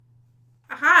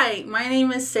Hi, my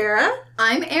name is Sarah.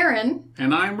 I'm Erin.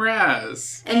 And I'm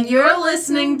Raz. And you're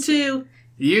listening to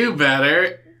You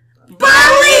Better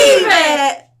Believe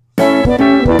It!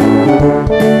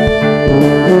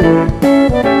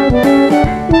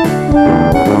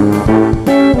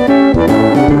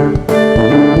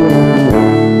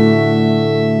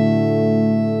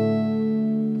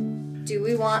 Do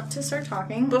we want to start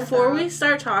talking? Before we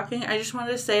start talking, I just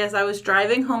wanted to say, as I was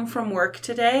driving home from work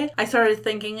today, I started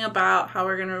thinking about how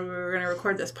we were gonna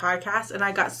record this podcast, and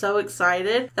I got so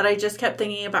excited that I just kept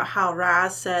thinking about how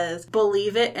Raz says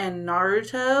 "Believe It" and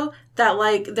Naruto. That,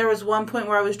 like, there was one point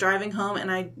where I was driving home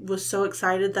and I was so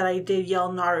excited that I did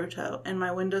yell Naruto, and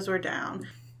my windows were down.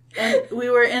 And we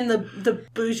were in the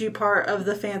bougie part of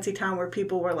the fancy town where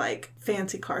people were, like,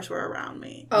 fancy cars were around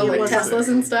me. Oh, like Teslas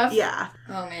and stuff? Yeah.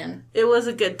 Oh, man. It was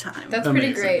a good time. That's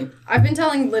pretty great. I've been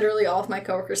telling literally all of my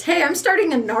coworkers, hey, I'm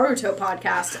starting a Naruto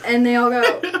podcast. And they all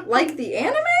go, like the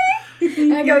anime?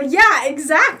 And I go, yeah,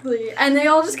 exactly. And they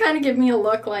all just kind of give me a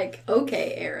look like,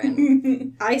 okay,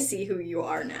 Erin, I see who you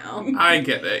are now. I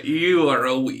get it. You are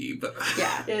a weeb.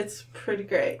 Yeah. It's pretty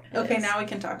great. Okay, now we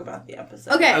can talk about the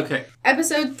episode. Okay.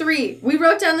 Episode 3. We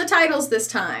wrote down the titles this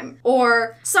time.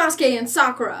 Or Sasuke and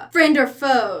Sakura. Friend or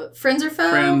foe? Friends or foe?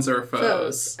 Friends or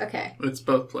foes. Okay. It's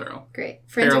both plural. Great.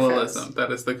 Friends Parallelism. or foes.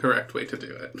 That is the correct way to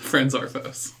do it. Friends or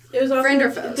foes. It was also Friend or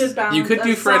a foes. good balance. You could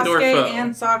do of friend or Sasuke foe.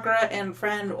 and Sakura and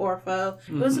friend or foe.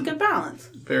 It was a good balance.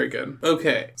 Very good.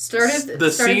 Okay.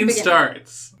 The scene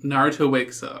starts. Naruto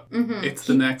wakes up. It's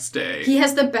the next day. He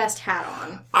has the best hat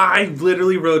on. I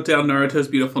literally wrote down Naruto's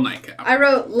beautiful nightcap. I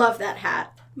wrote, love that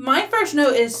hat. My first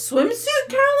note is swimsuit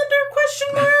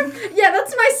calendar ? Yeah,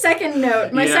 that's my second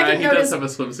note. My second note is, have a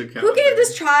swimsuit calendar. who gave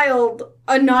this child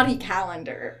a naughty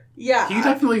calendar? Yeah. He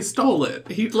definitely stole it.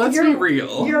 Let's be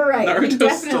real. You're right. He Naruto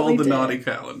definitely stole the did. naughty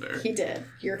calendar. He did.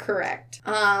 You're correct.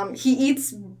 He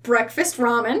eats breakfast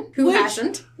ramen. Who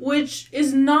hasn't? Which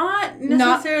is not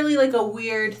necessarily like a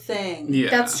weird thing. Yeah.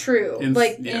 That's true.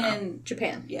 In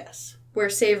Japan. Yes. Where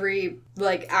savory,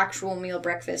 like, actual meal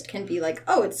breakfast can be like,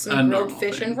 oh, it's some grilled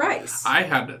fish thing. and rice. I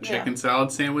had a chicken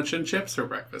salad sandwich and chips for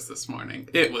breakfast this morning.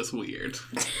 It was weird.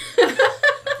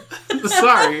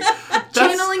 Sorry.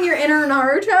 Channeling your inner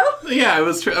Naruto? Yeah, I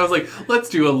was like, let's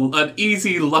do an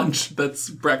easy lunch that's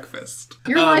breakfast.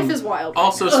 Your life is wild. Right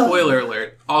also, now. spoiler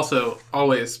alert. Also,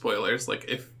 always spoilers. Like,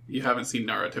 if you haven't seen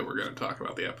Naruto, we're going to talk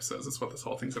about the episodes. That's what this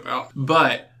whole thing's about.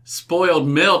 But, spoiled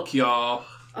milk, y'all.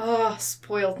 Oh,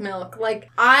 spoiled milk. Like,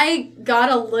 I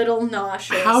got a little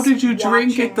nauseous. How did you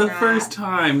drink it the watching first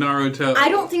time, Naruto? I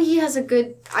don't think he has a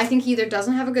good... I think he either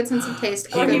doesn't have a good sense of taste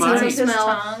or He good sense of might. smell.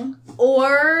 Tongue.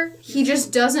 Or he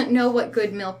just doesn't know what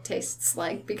good milk tastes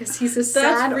like because he's a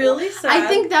sad... That's really sad. I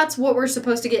think that's what we're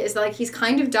supposed to get is that, like, he's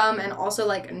kind of dumb and also,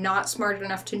 like, not smart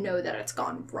enough to know that it's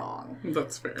gone wrong.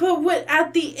 That's fair. But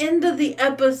at the end of the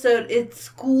episode, it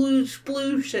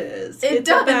splooshes. It It's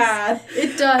does. bad.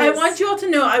 It does. I want you all to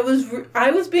know I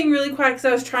was being really quiet because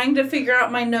I was trying to figure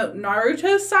out my note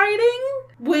Naruto sighting,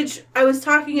 which I was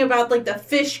talking about, like, the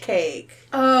fish cake.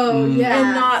 Oh, yeah.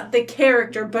 And not the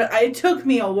character, but it took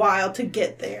me a while to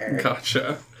get there.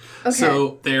 Gotcha. Okay.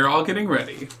 So, they're all getting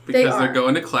ready because they're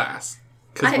going to class.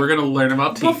 Because we're going to learn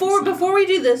about teams. Before we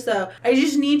do this, though, I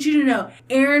just need you to know,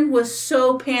 Aaron was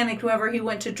so panicked whenever he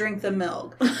went to drink the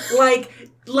milk.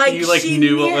 You, she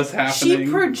knew what was happening.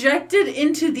 She projected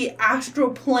into the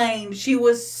astral plane. She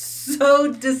was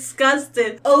so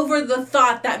disgusted over the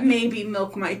thought that maybe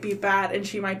milk might be bad and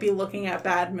she might be looking at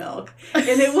bad milk. And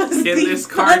it was the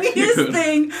funniest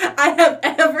thing I have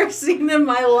ever seen in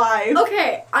my life.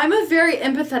 Okay, I'm a very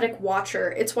empathetic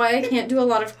watcher. It's why I can't do a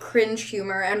lot of cringe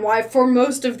humor and why for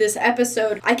most of this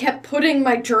episode I kept putting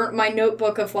my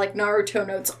notebook of, like, Naruto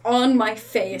notes on my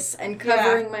face and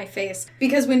covering my face.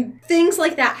 Because when things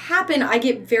like that happen, I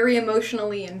get very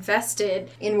emotionally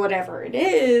invested in whatever it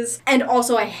is. And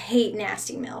also I hate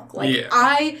nasty milk. Like,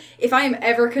 if I am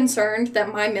ever concerned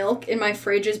that my milk in my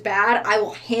fridge is bad, I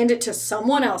will hand it to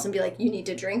someone else and be like, you need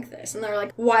to drink this. And they're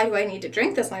like, why do I need to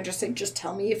drink this? And I just say, just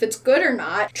tell me if it's good or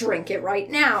not. Drink it right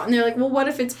now. And they're like, well, what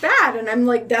if it's bad? And I'm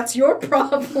like, that's your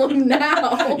problem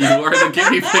now. You are the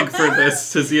guinea pig for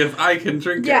this to see if I can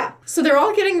drink it. Yeah. So they're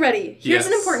all getting ready. Here's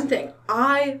an Yes. important thing.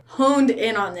 I honed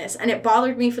in on this, and it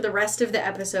bothered me for the rest of the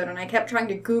episode, and I kept trying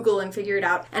to Google and figure it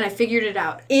out, and I figured it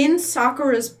out. In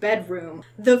Sakura's bedroom,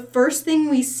 the first thing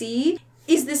we see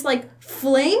is this, like,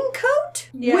 flame coat,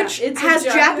 Yeah, which it's a has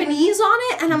Japanese- Japanese on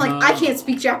it, and I'm like, I can't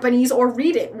speak Japanese or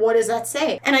read it. What does that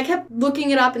say? And I kept looking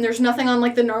it up, and there's nothing on,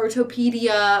 like, the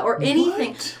Narutopedia or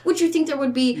anything, which you think there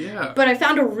would be. Yeah. But I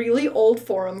found a really old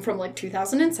forum from, like,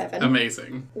 2007.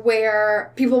 Amazing.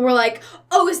 Where people were like,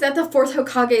 oh, is that the 4th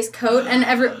Hokage's coat?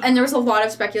 And there was a lot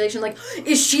of speculation, like,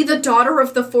 is she the daughter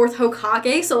of the 4th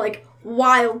Hokage? So, like,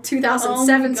 wild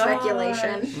 2007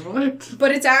 speculation. What?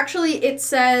 But it's actually, it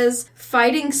says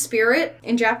fighting spirit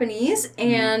in Japanese,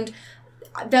 and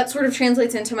that sort of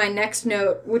translates into my next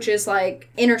note, which is like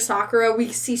inner Sakura.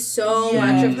 We see so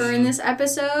much of her in this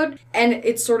episode, and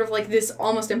it's sort of like this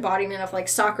almost embodiment of like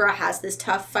Sakura has this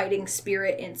tough fighting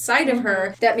spirit inside of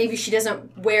her that maybe she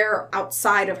doesn't wear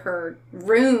outside of her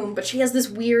room, but she has this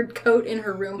weird coat in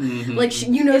her room. Like, she's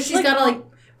like, got to like...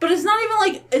 But it's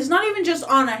not even just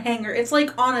on a hanger. It's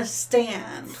like on a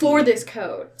stand. For this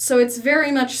coat. So it's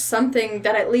very much something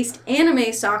that at least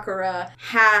anime Sakura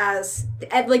has.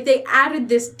 Like, they added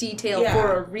this detail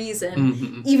for a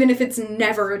reason, even if it's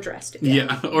never addressed again.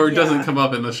 Yeah, or it doesn't come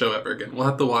up in the show ever again. We'll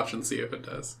have to watch and see if it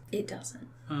does. It doesn't.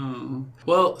 Oh.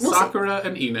 Well, Sakura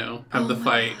and Ino have the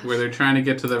fight where they're trying to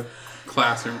get to the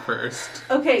classroom first.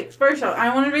 Okay, first off,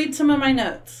 I want to read some of my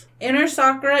notes. Inner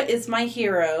Sakura is my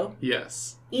hero.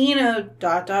 Yes. Ino, ...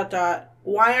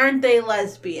 Why aren't they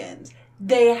lesbians?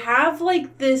 They have,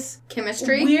 like, this...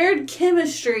 Chemistry? Weird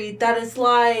chemistry that is,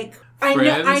 like... I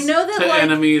Friends know that, to like...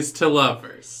 enemies to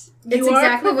lovers. It's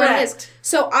exactly what it is.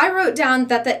 So I wrote down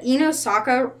that the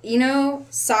Ino-Sakura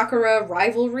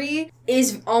rivalry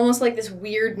is almost like this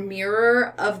weird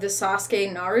mirror of the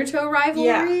Sasuke-Naruto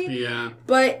rivalry. Yeah.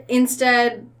 But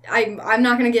instead... I'm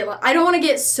not going to get... I don't want to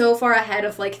get so far ahead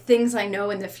of, like, things I know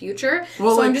in the future.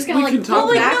 Well, so like, I'm just going to, like,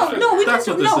 pull back.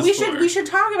 We should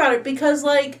talk about it because,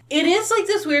 like, it is, like,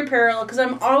 this weird parallel because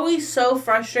I'm always so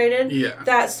frustrated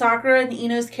that Sakura and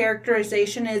Ino's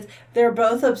characterization is they're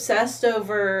both obsessed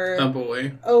over... A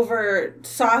boy. Over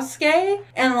Sasuke,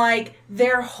 and, like,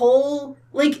 their whole...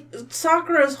 Like,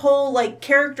 Sakura's whole, like,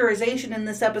 characterization in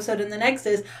this episode and the next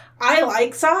is, I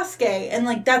like Sasuke. And,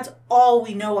 like, that's all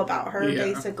we know about her,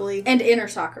 basically. And inner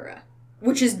Sakura.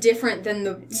 Which is different than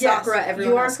the Sakura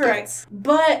everyone else gets.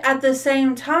 But at the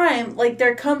same time, like,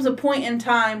 there comes a point in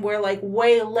time where, like,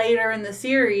 way later in the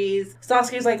series,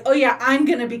 Sasuke's like, oh yeah, I'm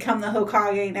gonna become the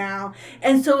Hokage now.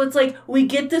 And so it's like, we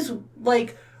get this,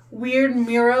 like... weird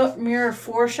mirror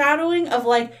foreshadowing of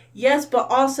like, yes, but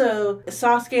also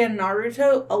Sasuke and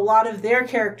Naruto, a lot of their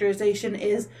characterization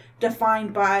is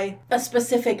defined by a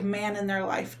specific man in their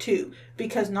life too.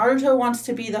 Because Naruto wants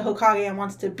to be the Hokage and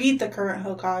wants to beat the current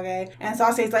Hokage. And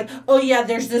Sasuke's like, oh yeah,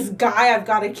 there's this guy I've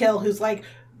got to kill who's like,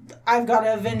 I've got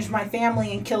to avenge my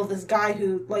family and kill this guy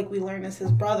who, like, we learn is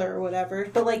his brother or whatever.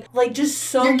 But, like just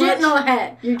so You're much... getting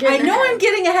ahead. I know I'm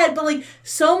getting ahead, but, like,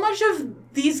 so much of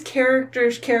these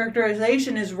characters'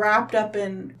 characterization is wrapped up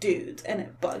in dudes, and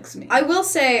it bugs me. I will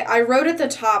say, I wrote at the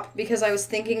top, because I was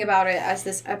thinking about it as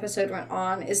this episode went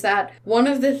on, is that one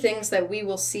of the things that we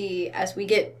will see as we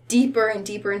get deeper and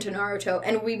deeper into Naruto,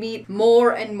 and we meet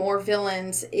more and more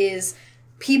villains, is...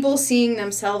 people seeing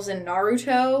themselves in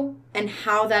Naruto and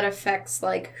how that affects,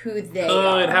 like, who they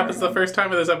are. It happens the first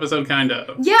time in this episode, kind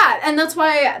of. Yeah, and that's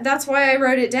why I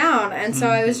wrote it down. And so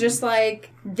I was just like,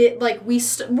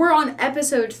 we're on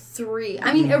episode 3.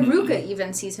 I mean, Iruka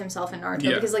even sees himself in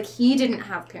Naruto because, like, he didn't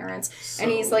have parents.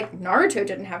 And he's like, Naruto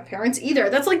didn't have parents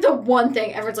either. That's, like, the one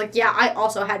thing everyone's like, yeah, I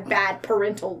also had bad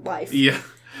parental life. Yeah.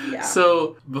 Yeah.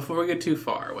 So, before we get too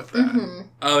far with that,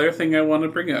 other thing I want to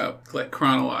bring up, like,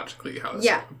 chronologically, how this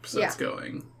episode's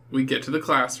going. We get to the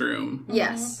classroom.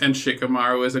 Yes. And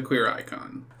Shikamaru is a queer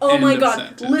icon. Oh End my of god.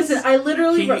 sentence. Listen, I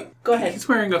literally... Go ahead. He's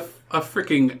wearing a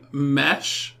freaking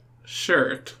mesh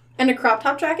shirt. And a crop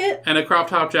top jacket? And a crop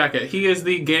top jacket. He is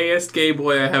the gayest gay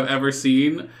boy I have ever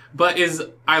seen, but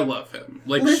I love him.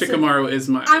 Like, listen, Shikamaru is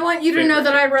my I want you to know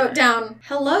that character. I wrote down,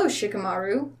 hello,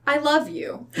 Shikamaru. I love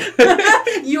you.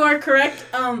 You are correct.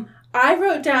 I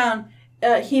wrote down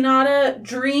Hinata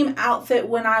dream outfit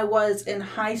when I was in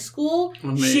high school.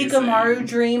 Amazing. Shikamaru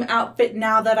dream outfit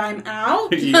now that I'm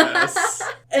out. Yes.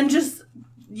 And just...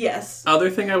 Yes. Other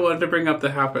thing I wanted to bring up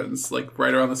that happens, like,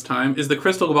 right around this time, is the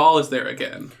crystal ball is there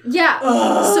again. Yeah.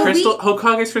 So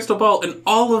Hokage's crystal ball, and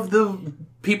all of the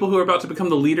people who are about to become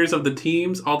the leaders of the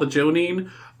teams, all the Jonin,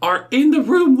 are in the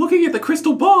room looking at the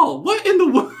crystal ball. What in the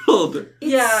world?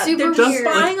 Yeah, super they're weird.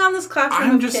 spying on this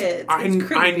classroom of kids.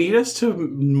 I need us to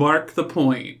mark the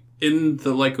point in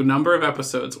the, like, number of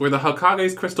episodes where the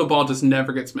Hokage's crystal ball just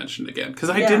never gets mentioned again. Because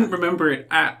I didn't remember it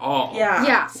at all.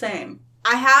 Yeah. Same.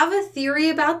 I have a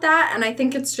theory about that, and I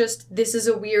think it's just, this is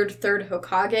a weird third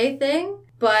Hokage thing,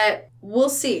 but we'll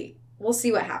see. we'll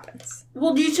see what happens.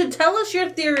 Well, you should tell us your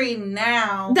theory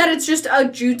now. That it's just a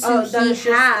jutsu that he it's just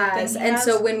the has, thing he and has?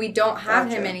 so when we don't have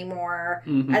him Gotcha. anymore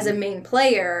as a main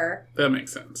player, That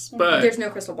makes sense. But there's no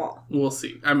crystal ball. we'll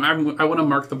see. I want to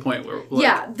mark the point where, like,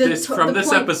 Yeah, this the this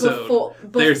point episode,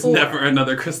 there's before. never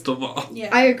another crystal ball. Yeah.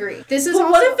 I agree. This is But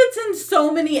also, what if it's in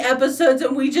so many episodes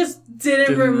and we just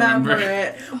didn't remember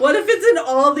it? What if it's in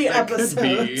all the That could be.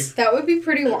 episodes? that would be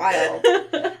pretty wild.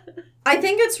 I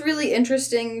think it's really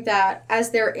interesting that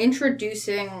as they're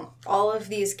introducing all of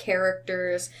these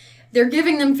characters, they're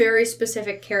giving them very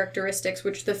specific characteristics,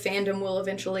 which the fandom will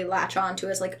eventually latch onto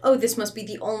as like, oh, this must be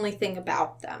the only thing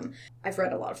about them. I've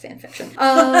read a lot of fan fiction.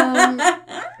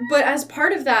 But as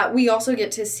part of that, we also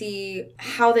get to see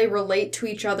how they relate to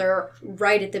each other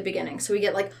right at the beginning. So we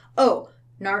get like, oh,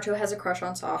 Naruto has a crush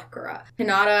on Sakura.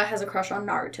 Hinata has a crush on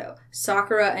Naruto.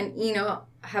 Sakura and Ino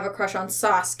have a crush on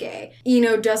Sasuke.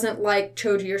 Ino doesn't like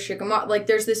Choji or Shikamaru. Like,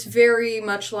 there's this very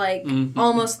much, like,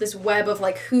 almost this web of,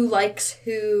 like, who likes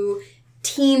who,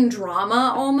 teen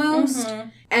drama, almost.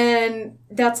 And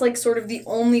that's, like, sort of the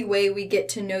only way we get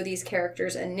to know these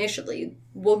characters initially.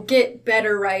 We'll get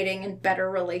better writing and better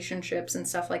relationships and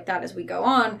stuff like that as we go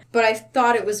on. But I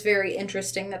thought it was very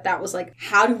interesting that that was, like,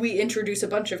 how do we introduce a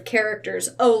bunch of characters?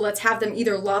 Oh, let's have them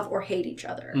either love or hate each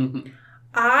other.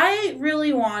 I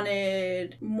really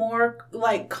wanted more,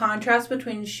 like, contrast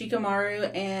between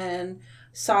Shikamaru and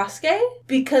Sasuke,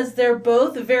 because they're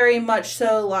both very much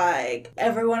so, like,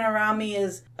 everyone around me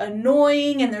is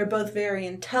annoying, and they're both very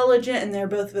intelligent, and they're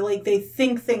both, like, they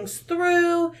think things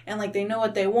through, and, like, they know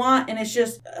what they want, and it's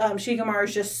just,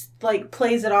 Shikamaru's just, like,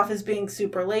 plays it off as being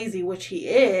super lazy, which he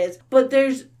is, but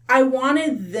I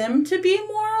wanted them to be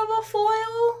more of a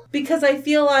foil, because I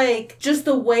feel like just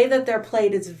the way that they're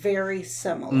played is very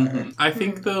similar. I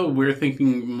think, though, we're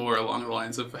thinking more along the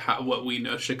lines of what we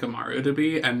know Shikamaru to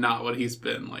be, and not what he's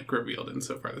been, like, revealed in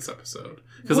so far this episode.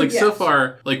 Because, like, so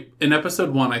far, like, in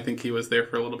episode 1, I think he was there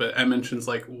for a little bit, and mentions,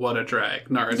 like, what a drag.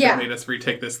 Naruto made us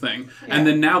retake this thing. Yeah. And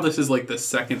then now this is, like, the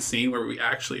second scene where we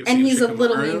actually have seen And he's Shikamaru. a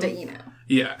little mean to Ino.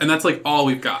 Yeah, and that's, like, all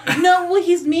we've got. No, well,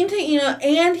 he's mean to Ino,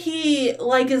 and he,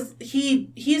 like,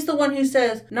 he's the one who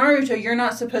says, Naruto, you're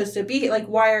not supposed to be, like,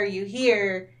 why are you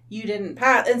here? You didn't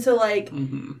pass. And so, like,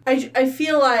 I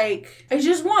feel like I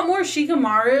just want more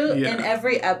Shikamaru in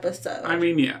every episode. I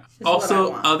mean, yeah.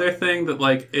 Also, other thing that,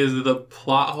 like, is the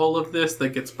plot hole of this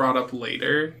that gets brought up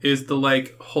later is the,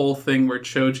 like, whole thing where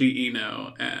Choji,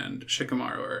 Ino, and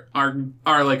Shikamaru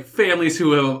are like, families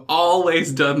who have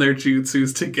always done their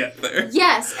jutsus together.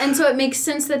 Yes, and so it makes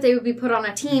sense that they would be put on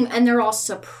a team, and they're all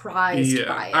surprised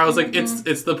by it. I was like,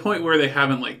 it's the point where they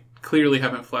haven't, like, clearly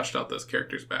haven't fleshed out those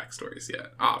characters' backstories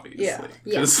yet, obviously.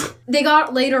 Yeah. They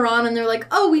got later on and they're like,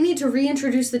 oh, we need to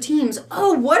reintroduce the teams.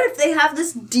 Oh, what if they have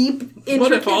this deep, intricate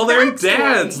What if all their backstory?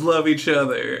 dads love each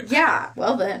other? Yeah,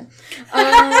 well then.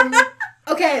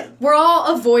 Okay, we're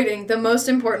all avoiding the most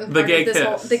important part of this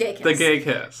whole... The gay kiss. The gay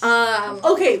kiss.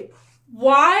 Okay,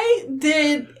 why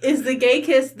is the gay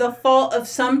kiss the fault of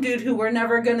some dude who we're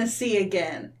never gonna see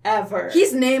again, ever?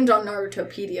 He's named on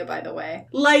Narutopedia, by the way.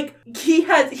 Like, he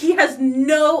has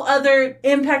no other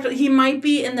impact. He might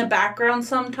be in the background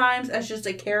sometimes as just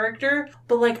a character,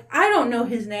 but, like, I don't know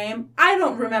his name. I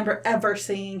don't remember ever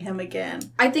seeing him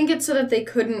again. I think it's so that they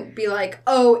couldn't be like,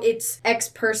 oh, it's X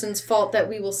person's fault that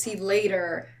we will see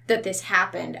later that this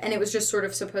happened. And it was just sort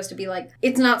of supposed to be like,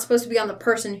 it's not supposed to be on the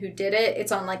person who did it.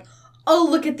 It's on, like, oh,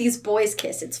 look at these boys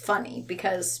kiss. It's funny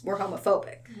because we're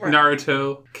homophobic. Right.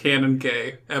 Naruto, canon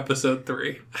gay, episode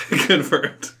 3.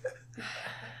 Confirmed.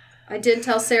 I did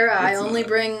tell Sarah I only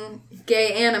bring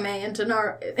gay anime into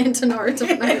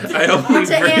Naruto night. I only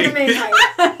into bring... anime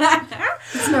night.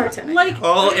 It's Naruto night. Like,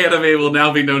 all anime will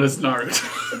now be known as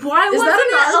Naruto. Why Is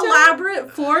wasn't that it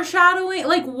elaborate foreshadowing?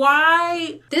 Like,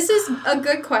 why? This is a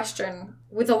good question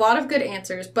with a lot of good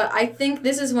answers, but I think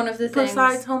this is one of the things...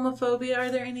 Besides homophobia,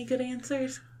 are there any good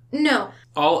answers? No.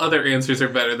 All other answers are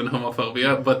better than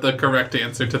homophobia, but the correct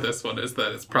answer to this one is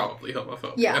that it's probably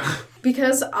homophobia. Yeah.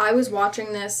 Because I was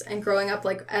watching this and growing up,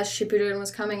 like, as Shippuden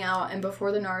was coming out and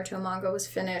before the Naruto manga was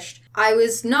finished, I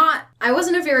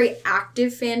wasn't a very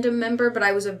active fandom member, but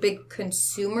I was a big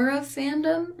consumer of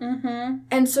fandom. Mm-hmm.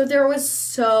 And so there was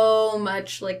so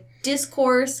much, like,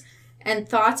 discourse and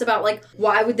thoughts about, like,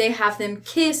 why would they have them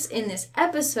kiss in this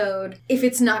episode if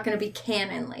it's not going to be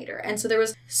canon later? And so there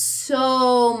was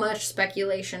so much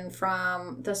speculation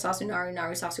from the Sasunaru,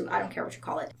 Narusasu, I don't care what you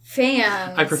call it,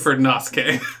 fans. I prefer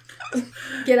Nasuke.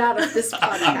 Get out of this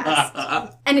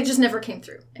podcast. And it just never came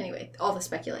through. Anyway, all the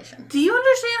speculation. Do you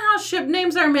understand how ship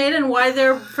names are made and why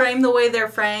they're framed the way they're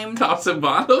framed? Tops and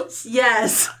bottoms?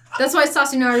 Yes. That's why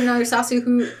Sasunaru,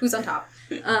 Narusasu, who's on top.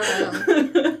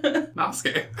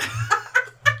 Nosuke.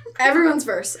 Everyone's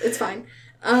verse. It's fine.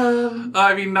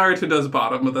 I mean, Naruto does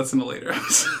bottom, but that's in a later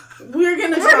episode. We're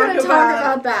gonna talk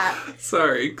about that.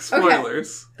 Sorry,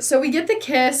 spoilers. Okay. So we get the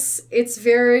kiss.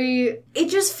 It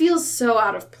just feels so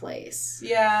out of place.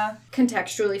 Yeah.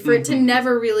 Contextually, for it to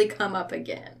never really come up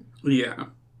again. Yeah.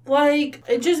 Like,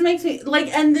 it just makes me, like,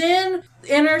 and then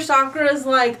Inner Sakura's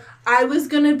like, I was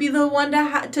gonna be the one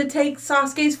to take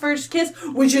Sasuke's first kiss,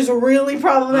 which is really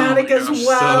problematic as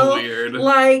well. So weird.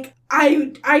 Like,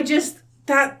 I just,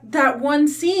 that one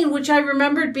scene, which I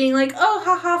remembered being like, oh,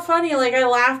 haha, funny. Like, I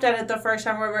laughed at it the first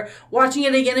time. I remember watching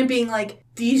it again and being like,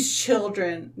 these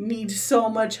children need so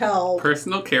much help.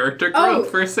 Personal character growth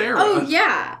for Sarah. Oh,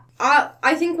 yeah.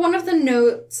 I think one of the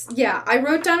notes, I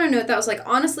wrote down a note that was like,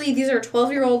 honestly, these are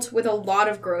 12-year-olds with a lot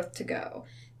of growth to go.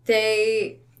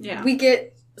 We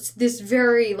get this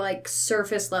very, like,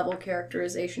 surface level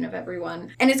characterization of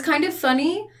everyone. And it's kind of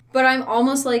funny, but I'm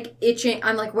almost, like, itching.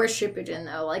 I'm like, where's Shippuden,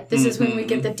 though? Like, this is when we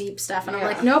get the deep stuff. And I'm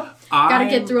like, nope,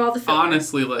 gotta get through all the filler.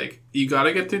 Honestly, like, you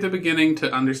gotta get through the beginning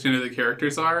to understand who the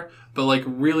characters are, but, like,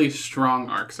 really strong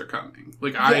arcs are coming.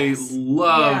 Like, yes. I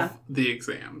love the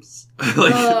exams.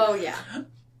 Like, oh, yeah.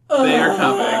 They are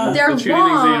coming. They're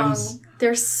long. Exams.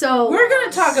 They're so We're going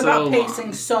to talk about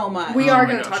pacing so much. We are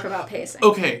going to talk about pacing.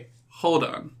 Okay, hold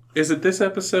on. Is it this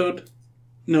episode?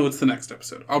 No, it's the next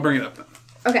episode. I'll bring it up then.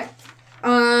 Okay.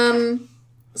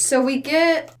 So we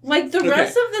get... Like, the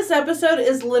rest of this episode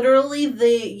is literally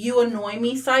the you annoy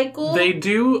me cycle. They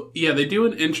do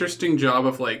an interesting job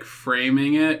of, like,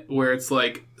 framing it, where it's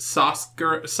like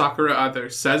Sakura either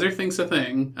says or thinks a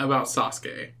thing about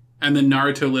Sasuke, and then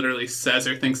Naruto literally says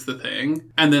or thinks the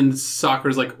thing, and then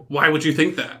Sakura's like, why would you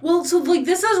think that? Well, so, like,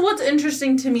 this is what's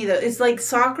interesting to me, though. It's like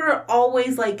Sakura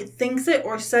always, like, thinks it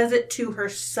or says it to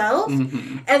herself,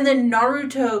 and then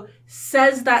Naruto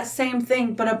says that same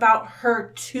thing, but about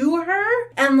her to her.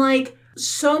 And, like,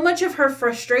 so much of her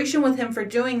frustration with him for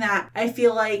doing that, I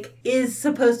feel like, is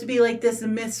supposed to be, like, this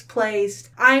misplaced,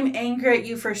 I'm angry at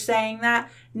you for saying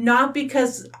that, not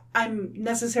because I'm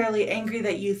necessarily angry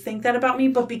that you think that about me,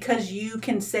 but because you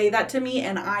can say that to me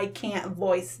and I can't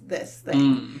voice this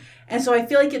thing. And so I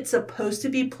feel like it's supposed to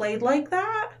be played like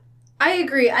that. I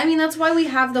agree. I mean, that's why we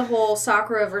have the whole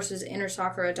Sakura versus Inner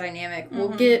Sakura dynamic.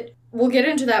 We'll get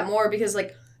into that more because,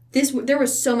 like, there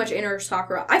was so much Inner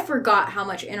Sakura. I forgot how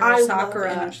much Inner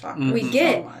Sakura we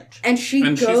get. So and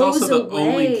she's also the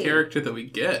only character that we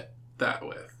get that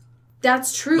with.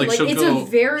 That's true. Like it's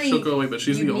she'll go away, but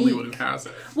she's the only one who has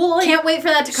it. Well, like, can't wait for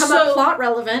that to come up plot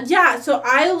relevant. Yeah, so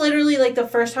I literally, like, the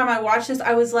first time I watched this,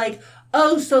 I was like,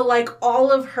 oh, so, like,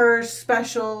 all of her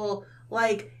special,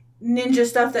 like, ninja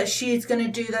stuff that she's gonna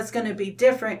do that's gonna be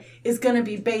different is gonna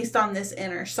be based on this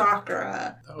Inner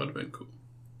Sakura. That would have been cool.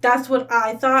 That's what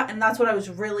I thought, and that's what I was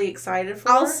really excited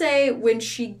for. I'll say, when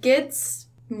she gets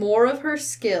more of her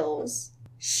skills,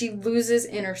 she loses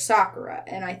Inner Sakura,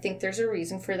 and I think there's a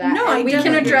reason for that. No, and we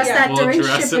can address that during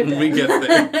Shippuden. It when we get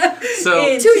there. So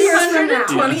in 2 years from now,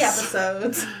 20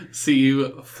 episodes. See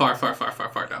you far, far, far, far,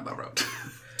 far down the road.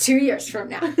 2 years from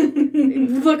now.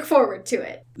 Look forward to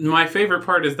it. My favorite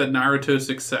part is that Naruto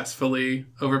successfully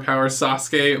overpowers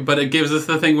Sasuke, but it gives us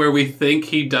the thing where we think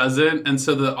he doesn't, and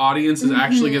so the audience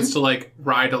actually gets to, like,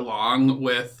 ride along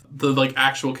with the, like,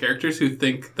 actual characters who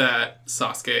think that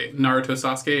Naruto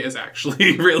Sasuke is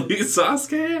actually really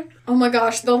Sasuke. Oh my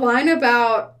gosh, the line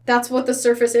about that's what the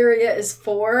surface area is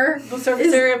for. The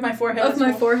surface area of my forehead. Of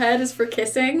my forehead is for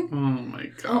kissing. Oh my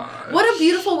gosh. What a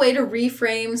beautiful way to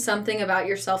reframe something about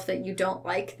yourself that you don't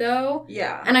like, though.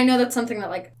 Yeah. And I know that's something that,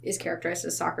 like, is characterized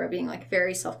as Sakura being, like,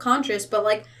 very self-conscious, but,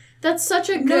 like, that's such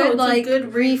a good,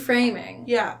 good reframing.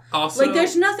 Yeah. Also, like,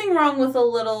 there's nothing wrong with a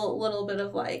little bit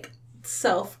of, like,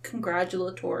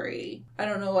 self-congratulatory. I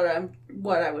don't know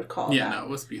what I would call that. Yeah, no, it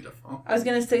was beautiful. I was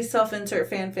gonna say self-insert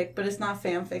fanfic, but it's not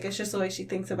fanfic. It's just the way she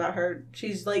thinks about her.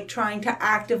 She's, like, trying to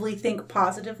actively think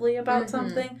positively about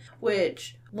something,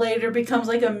 which later becomes,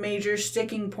 like, a major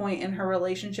sticking point in her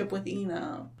relationship with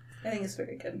Ino. I think it's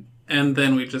very good. And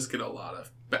then we just get a lot of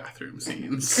bathroom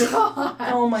scenes. God.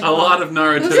 Oh my God. A lot of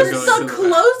Naruto just going the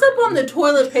close-up on the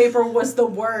toilet paper was the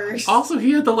worst. Also,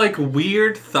 he had the, like,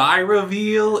 weird thigh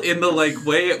reveal in the, like,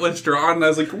 way it was drawn. And I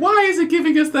was like, why is it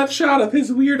giving us that shot of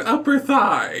his weird upper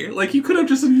thigh? Like, you could have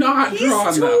just not drawn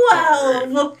that.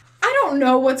 He's 12. I don't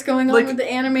know what's going on with the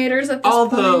animators at this point.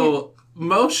 Although,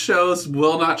 most shows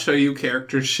will not show you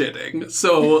characters shitting.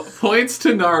 So, points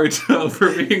to Naruto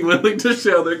for being willing to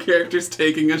show their characters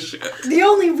taking a shit. The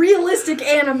only realistic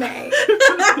anime.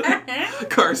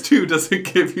 Cars 2 doesn't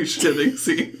give you shitting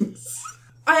scenes.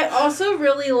 I also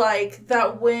really like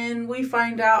that when we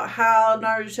find out how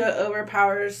Naruto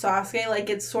overpowers Sasuke,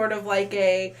 like, it's sort of like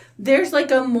there's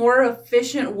like a more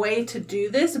efficient way to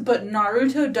do this, but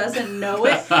Naruto doesn't know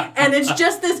it. And it's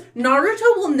just this,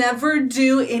 Naruto will never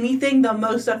do anything the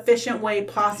most efficient way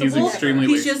possible. He's extremely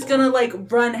He's wasteful. just gonna,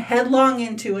 like, run headlong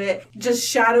into it, just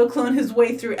shadow clone his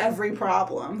way through every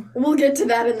problem. We'll get to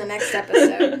that in the next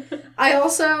episode. I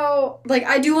also, like,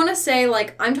 I do want to say,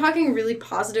 like, I'm talking really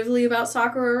positively about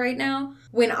Sakura right now.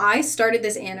 When I started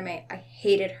this anime, I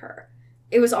hated her.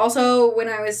 It was also when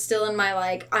I was still in my,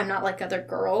 like, I'm not like other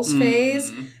girls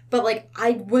phase. But, like,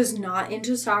 I was not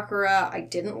into Sakura. I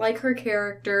didn't like her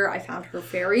character. I found her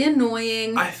very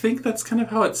annoying. I think that's kind of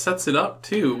how it sets it up,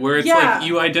 too. Where it's like,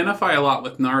 you identify a lot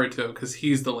with Naruto because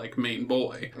he's the, like, main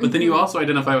boy. But then you also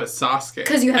identify with Sasuke.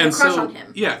 Because you have a crush on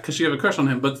him. Yeah, because you have a crush on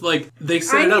him. But, like, they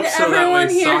set it up so that way everyone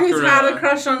here Sakura... who's had a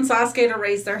crush on Sasuke to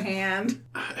raise their hand.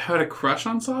 Had a crush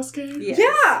on Sasuke? Yes.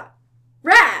 Yeah!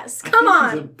 Raz, come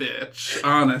on! He's a bitch,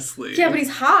 honestly. Yeah, but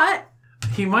he's hot.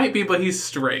 He might be, but he's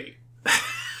straight.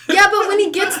 Yeah, but when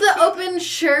he gets the open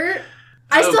shirt,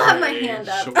 I still have my hand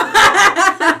up. Sure.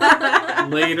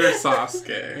 Later,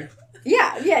 Sasuke.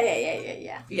 Yeah.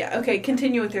 Yeah, okay,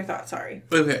 continue with your thoughts, sorry.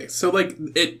 Okay, so, like,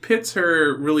 it pits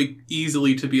her really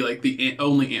easily to be, like, the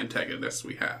only antagonist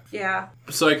we have. Yeah.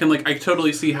 So I can, like, I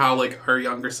totally see how, like, our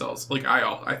younger selves, like,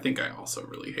 I think I also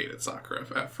really hated Sakura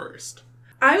at first.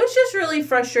 I was just really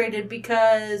frustrated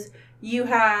because you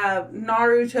have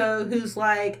Naruto, who's,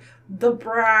 like, the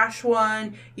brash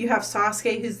one. You have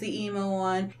Sasuke, who's the emo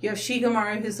one. You have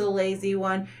Shikamaru, who's the lazy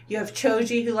one. You have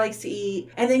Choji, who likes to eat.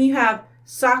 And then you have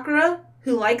Sakura,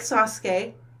 who likes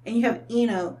Sasuke. And you have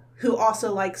Ino, who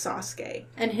also likes Sasuke.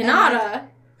 And Hinata,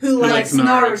 who likes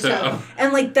Naruto. Naruto.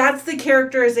 And, like, that's the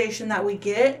characterization that we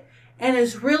get. And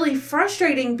it's really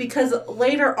frustrating because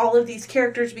later all of these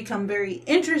characters become very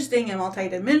interesting and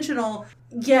multidimensional,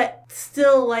 yet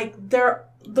still, like,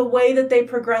 the way that they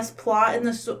progress plot in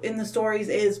the stories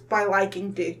is by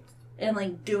liking dudes and,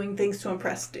 like, doing things to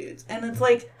impress dudes. And it's,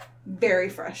 like, very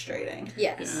frustrating.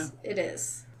 yes, it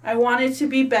is. I want it to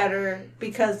be better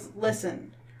because,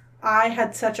 listen, I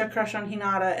had such a crush on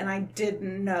Hinata and I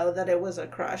didn't know that it was a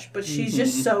crush, but she's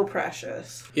just so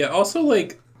precious. Yeah, also,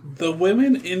 like, the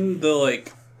women in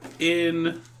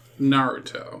in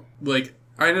Naruto, like,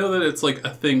 I know that it's, like, a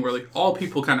thing where, like, all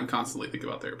people kind of constantly think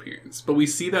about their appearance, but we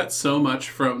see that so much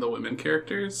from the women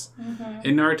characters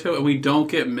in Naruto, and we don't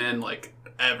get men, like,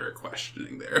 ever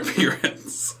questioning their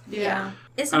appearance. Yeah.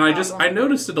 It's a And problem. I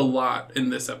noticed it a lot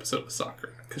in this episode of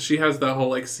Sakura, because she has that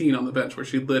whole, like, scene on the bench where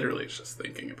she literally is just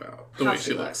thinking about the How way she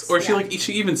she looks. looks, Or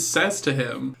she even says to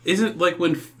him, isn't, like,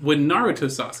 when Naruto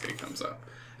Sasuke comes up,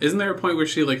 isn't there a point where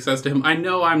she, like, says to him, I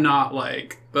know I'm not,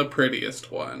 like, the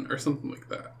prettiest one, or something like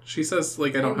that. She says,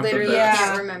 like, I don't have the literally best.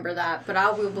 can't remember that, but I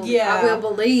will Yeah.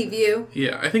 believe you.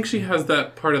 Yeah, I think she has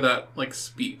that part of that, like,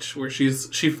 speech where she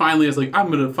finally is like, I'm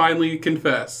gonna finally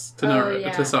confess to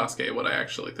to Sasuke what I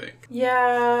actually think.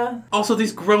 Yeah. Also,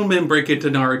 these grown men break into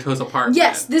Naruto's apartment.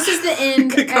 Yes, this is the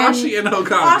end. Kakashi and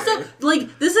Hokage. Also,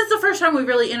 like, this is the first time we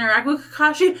really interact with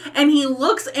Kakashi, and he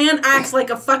looks and acts like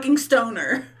a fucking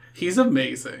stoner. He's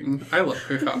amazing. I love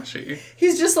Kakashi.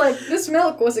 He's just like, this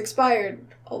milk was expired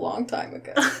a long time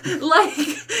ago.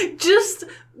 Like, just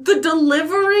the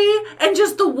delivery and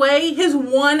just the way his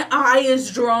one eye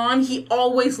is drawn, he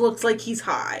always looks like he's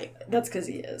high. That's because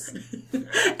he is.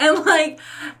 And, like,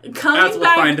 coming As we'll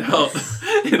back... find out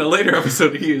in a later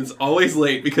episode, he is always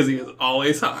late because he is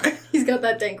always high. He's got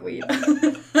that dank weed.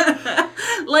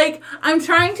 Like, I'm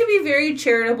trying to be very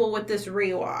charitable with this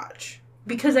rewatch.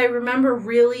 Because I remember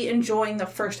really enjoying the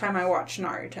first time I watched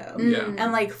Naruto. Yeah.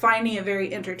 And, like, finding it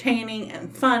very entertaining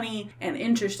and funny and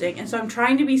interesting. And so I'm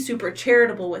trying to be super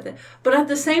charitable with it. But at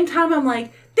the same time, I'm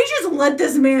like, they just let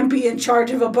this man be in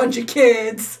charge of a bunch of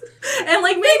kids. And,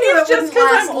 like, maybe it's just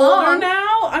because I'm older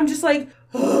now. I'm just like,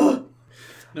 ugh.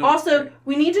 No, Also,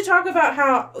 we need to talk about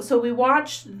how... So we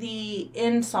watched the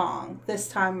end song this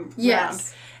time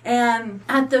Yes. round. And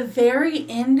at the very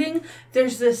ending,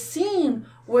 there's this scene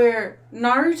where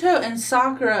Naruto and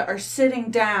Sakura are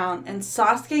sitting down and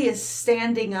Sasuke is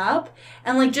standing up.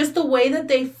 And, like, just the way that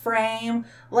they frame,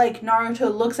 like,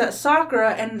 Naruto looks at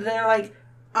Sakura and they're, like,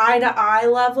 eye-to-eye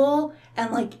level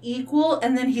and, like, equal.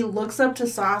 And then he looks up to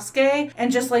Sasuke and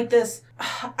just, like, this...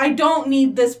 I don't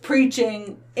need this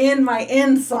preaching in my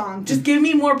end song. Just give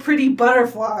me more pretty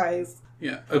butterflies.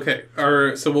 Yeah, okay.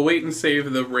 So we'll wait and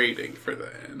save the rating for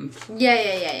the end.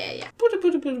 Yeah.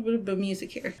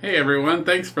 Music here. Hey everyone,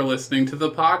 thanks for listening to the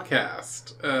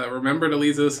podcast. Remember to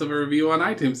leave us a review on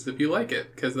iTunes if you like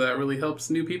it, because that really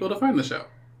helps new people to find the show.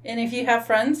 And if you have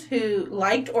friends who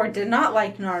liked or did not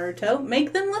like Naruto,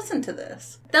 make them listen to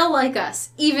this. They'll like us,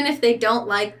 even if they don't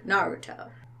like Naruto.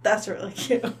 That's really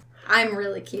cute. I'm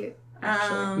really cute.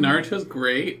 Naruto's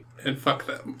great, and fuck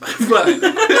them. But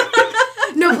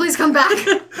No, please come back.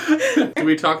 do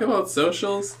we talk about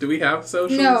socials? Do we have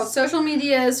socials? No, social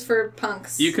media is for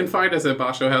punks. You can find us at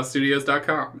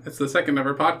BoshoHouseStudios.com. It's the second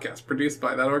ever podcast produced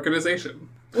by that organization.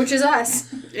 Which is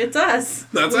us. It's us.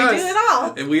 That's we us. We do it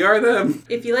all. And we are them.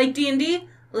 If you like D&D,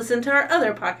 listen to our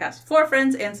other podcast, Four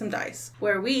Friends and Some Dice,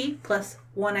 where we, plus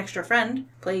one extra friend,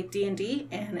 play D&D,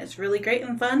 and it's really great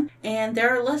and fun, and there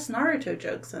are less Naruto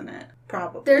jokes in it.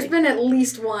 Probably. There's been at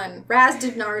least one. Raz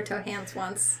did Naruto hands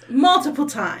once. Multiple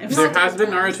times. There has been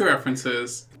Naruto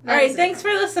references. Alright, thanks for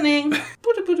listening.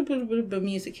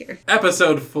 Music here.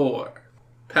 Episode 4.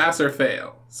 Pass or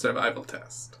fail. Survival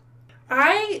test.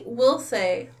 I will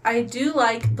say, I do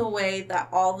like the way that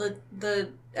all the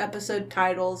episode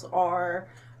titles are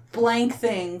blank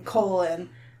thing, :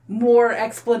 more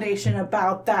explanation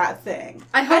about that thing.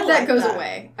 I hope that like goes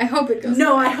away. I hope it goes away.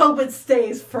 No, I hope it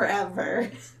stays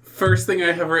forever. First thing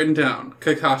I have written down,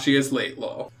 Kakashi is late,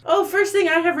 lol. Oh, first thing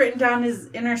I have written down is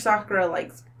Inner Sakura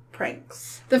likes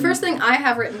pranks. The first thing I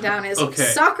have written down is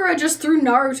Sakura just threw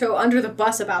Naruto under the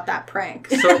bus about that prank.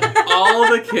 So all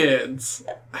the kids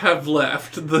have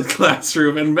left the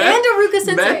classroom and met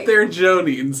their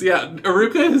Jonins. Yeah,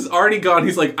 Iruka has already gone.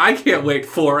 He's like, I can't wait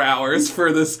 4 hours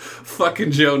for this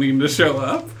fucking Jonin to show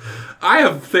up. I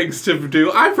have things to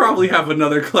do. I probably have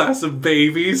another class of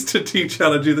babies to teach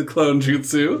how to do the clone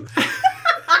jutsu.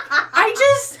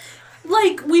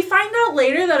 We find out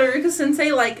later that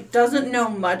Iruka-sensei, doesn't know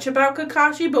much about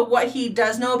Kakashi, but what he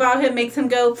does know about him makes him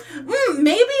go,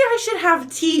 maybe I should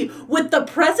have tea with the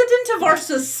president of our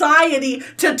society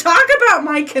to talk about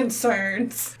my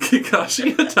concerns.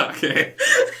 Kakashi Hatake.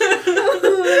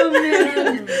 Oh,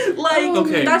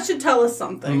 man. That should tell us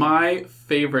something. My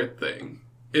favorite thing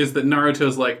is that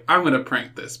Naruto's like, I'm gonna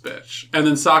prank this bitch. And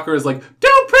then Sakura's like,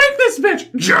 don't prank this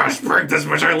bitch! Just prank this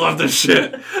bitch, I love this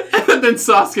shit! And then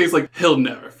Sasuke's like, he'll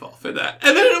never fall for that.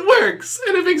 And then it works!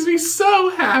 And it makes me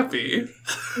so happy.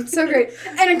 It's so great.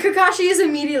 And then Kakashi is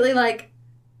immediately like,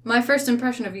 my first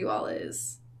impression of you all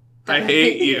is... I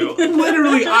hate you.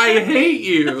 Literally, I hate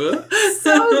you.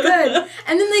 So good.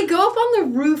 And then they go up on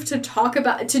the roof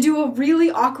to do a really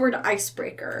awkward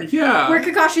icebreaker. Yeah. Where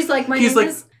Kakashi's like, He's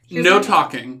like, no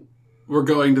talking. We're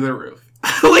going to the roof.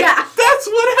 That's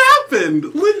what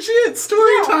happened. Legit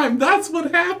story time. That's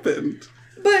what happened.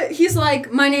 But he's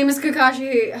like, my name is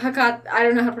Kakashi I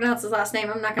don't know how to pronounce his last name.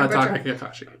 I'm not going to butcher it.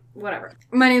 Kakashi. Whatever.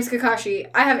 My name's Kakashi.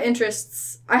 I have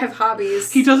interests. I have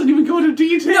hobbies. He doesn't even go into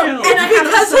detail. No,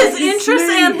 because his interests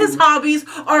and his hobbies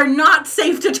are not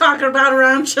safe to talk about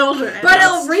around children. But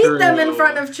he'll read them in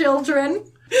front of children.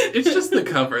 It's just the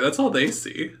cover. That's all they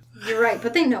see. You're right,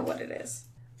 but they know what it is.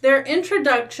 Their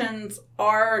introductions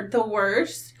are the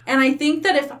worst. And I think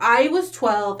that if I was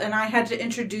 12 and I had to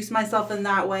introduce myself in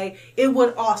that way, it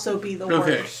would also be the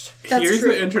worst. Here's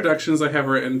the introductions I have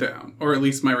written down, or at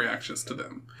least my reactions to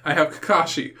them. I have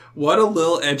Kakashi, what a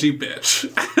little edgy bitch.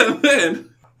 And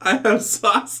then I have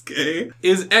Sasuke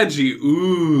is edgy.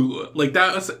 Ooh.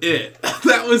 That was it.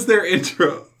 That was their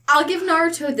intro. I'll give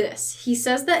Naruto this. He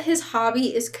says that his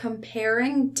hobby is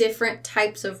comparing different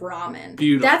types of ramen.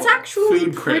 Beautiful. That's actually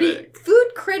food critic. Food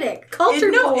critic.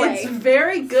 Culture boy. It's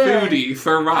very good. Foodie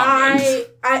for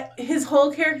ramen. His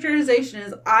whole characterization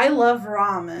is, I love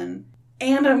ramen,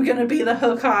 and I'm going to be the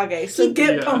Hokage. So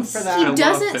get pumped for that. He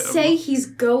doesn't say he's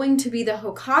going to be the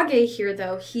Hokage here,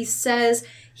 though. He says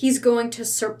he's going to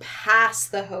surpass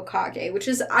the Hokage, which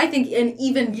is, I think, an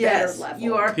even better level.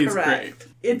 You are He's correct. Great.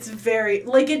 It's very,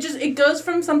 it goes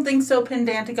from something so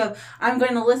pedantic of, I'm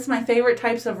going to list my favorite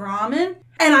types of ramen,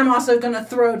 and I'm also going to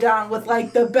throw down with,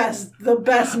 the best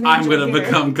ninja I'm going to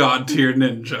become god tier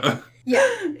ninja. Yeah.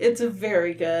 It's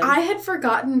very good. I had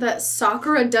forgotten that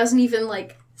Sakura doesn't even,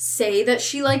 say that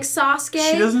she likes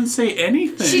Sasuke. She doesn't say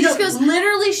anything. She just goes,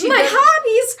 literally, my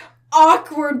hobbies...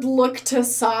 Awkward look to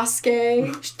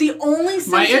Sasuke. The only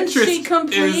sentence she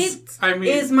completes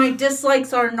is my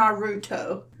dislikes are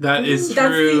Naruto. That is true.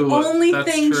 That's the only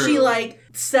thing she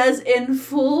says in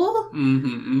full.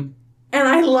 Mm-hmm. And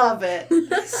I love it.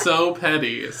 So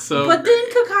petty. But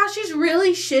then Kakashi's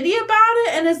really shitty about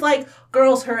it and is like,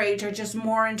 girls her age are just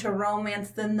more into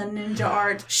romance than the ninja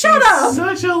art. Shut up!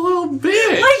 Such a little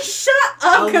bitch. Shut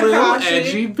up, Kakashi. A little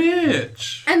edgy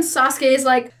bitch. And Sasuke is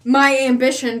like, my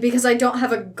ambition, because I don't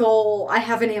have a goal, I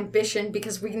have an ambition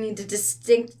because we need to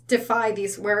distinctify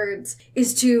these words,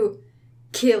 is to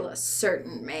kill a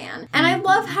certain man. And I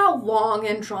love how long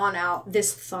and drawn out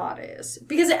this thought is.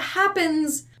 Because it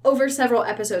happens over several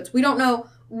episodes. We don't know,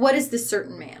 what is this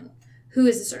certain man? Who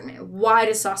is this certain man? Why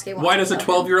does Sasuke want Why to does a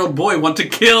kill him? 12-year-old boy want to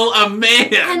kill a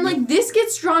man? And, like, this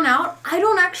gets drawn out. I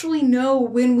don't actually know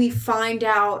when we find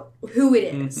out who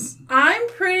it is. I'm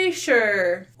pretty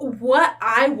sure what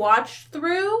I watched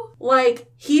through, like,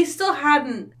 he still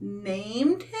hadn't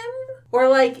named him. Or,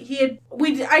 like,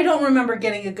 I don't remember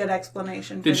getting a good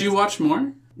explanation. Did you watch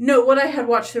more? No, what I had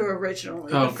watched through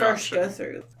originally. Oh, the first gotcha. go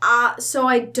through. So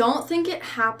I don't think it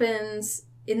happens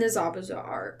in the Zabuza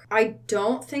arc. I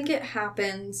don't think it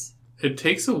happens. It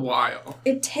takes a while.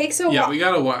 It takes a while. Yeah, we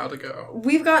got a while to go.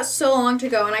 We've got so long to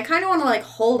go, and I kind of want to, like,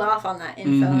 hold off on that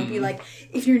info and be like,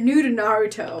 if you're new to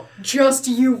Naruto, just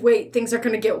you wait, things are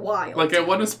going to get wild. Like, I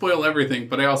want to spoil everything,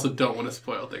 but I also don't want to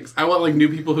spoil things. I want, like, new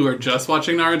people who are just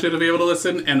watching Naruto to be able to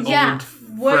listen, and Yeah. old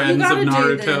What you friends of gotta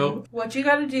Naruto. what you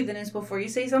gotta do then is before you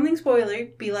say something spoiler,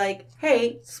 be like,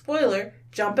 hey, spoiler,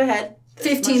 jump ahead. this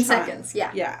 15 much time. seconds, yeah.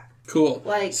 Yeah. Cool.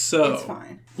 Like, So, it's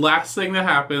fine. last thing that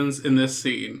happens in this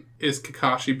scene is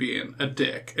Kakashi being a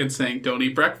dick and saying, don't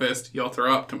eat breakfast, you'll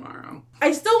throw up tomorrow.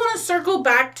 I still want to circle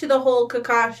back to the whole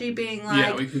Kakashi being like,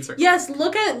 Yeah, we can circle yes,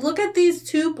 look at these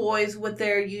two boys with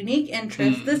their unique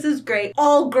interests. This is great.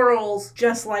 All girls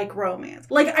just like romance.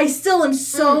 Like, I still am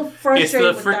so It's frustrated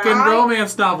the with freaking that.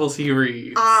 romance novels he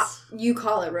reads. You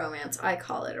call it romance, I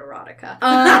call it erotica.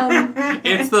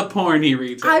 It's the porn he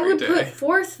reads I every would day. put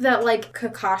forth that, like,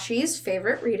 Kakashi's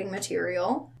favorite reading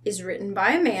material is written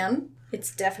by a man.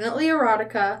 It's definitely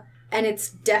erotica, and it's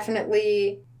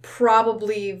definitely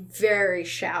probably very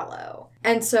shallow.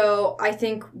 And so I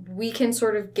think we can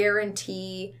sort of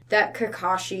guarantee that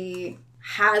Kakashi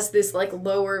has this, like,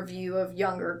 lower view of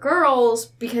younger girls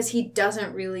because he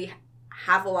doesn't really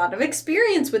have a lot of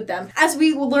experience with them. As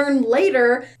we will learn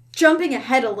later, jumping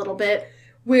ahead a little bit,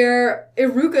 where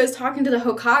Iruka is talking to the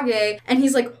Hokage, and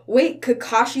he's like, wait,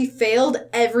 Kakashi failed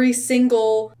every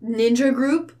single ninja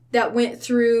group that went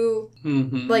through,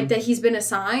 like, that he's been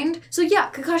assigned. So yeah,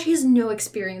 Kakashi has no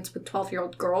experience with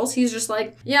 12-year-old girls. He's just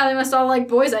like, yeah, they must all like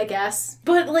boys, I guess.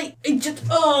 But, like,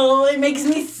 it makes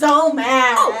me so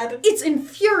mad. Oh, it's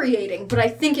infuriating, but I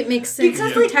think it makes sense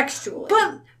Because, like, contextually.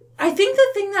 But I think the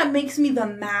thing that makes me the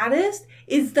maddest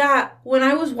is that when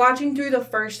I was watching through the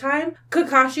first time,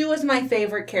 Kakashi was my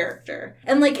favorite character.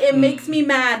 And, like, it makes me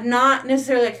mad, not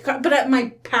necessarily, but at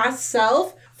my past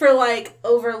self, for, like,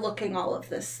 overlooking all of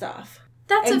this stuff.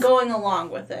 And going along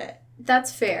with it.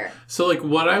 That's fair. So, like,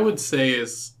 what I would say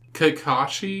is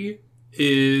Kakashi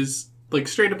is, like,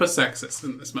 straight up a sexist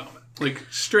in this moment. Like,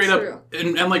 straight True. up,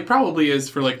 and, like, probably is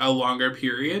for, like, a longer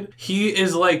period. He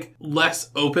is, like,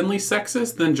 less openly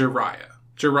sexist than Jiraiya.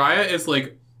 Jiraiya is,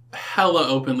 like, hella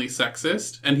openly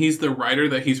sexist, and he's the writer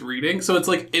that he's reading. So it's,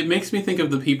 like, it makes me think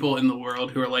of the people in the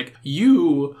world who are like,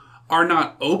 you are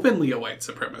not openly a white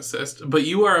supremacist, but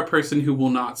you are a person who will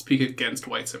not speak against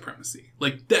white supremacy.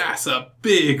 Like, that's a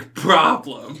big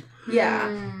problem. Yeah.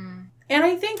 And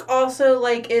I think also,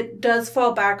 like, it does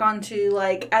fall back onto,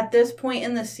 like, at this point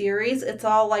in the series, it's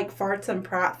all, like, farts and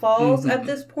pratfalls at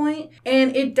this point.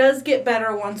 And it does get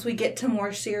better once we get to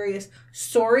more serious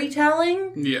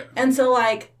storytelling. Yeah. And so,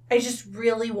 like, I just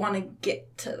really want to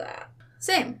get to that.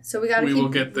 Same. So we gotta We keep will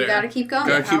get there. We gotta keep going.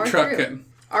 Gotta keep Power trucking. through.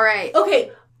 All right.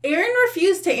 Okay, Aaron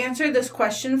refused to answer this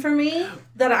question for me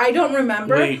that I don't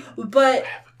remember. Wait. But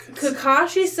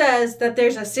Kakashi says that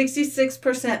there's a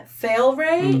 66% fail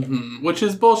rate. Which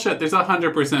is bullshit. There's a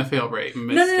 100% fail rate.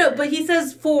 No. But he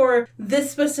says for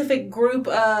this specific group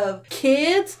of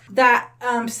kids that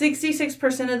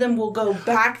 66% of them will go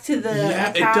back to the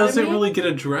academy. It doesn't really get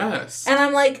addressed. And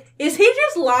I'm like, is he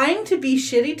just lying to be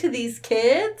shitty to these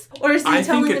kids? Or is he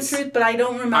telling the truth, but I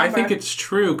don't remember? I think it's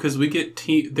true, because we get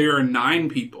there are 9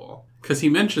 people. Because he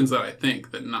mentions that, I think,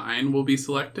 that 9 will be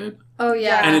selected. Oh,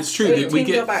 yeah. And it's true that we 18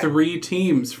 go get back. 3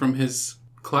 teams from his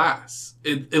class.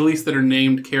 At least that are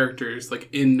named characters, like,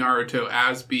 in Naruto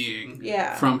as being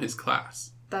from his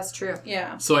class. That's true.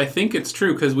 Yeah. So I think it's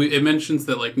true, because it mentions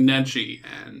that, like, Neji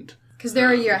and... Because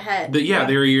they're a year ahead.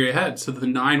 They're a year ahead. So the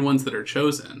 9 ones that are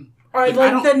chosen... Or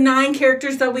like the 9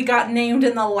 characters that we got named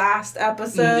in the last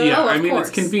episode. Yeah, of course. course.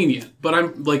 It's convenient. But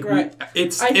I'm, like, Right.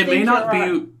 it may not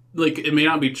be... Like, it may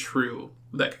not be true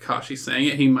that Kakashi's saying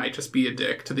it. He might just be a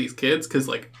dick to these kids, because,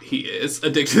 like, he is a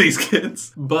dick to these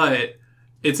kids. But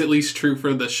it's at least true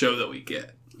for the show that we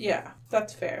get. Yeah,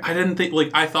 that's fair. I didn't think...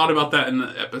 Like, I thought about that in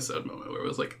the episode moment, where it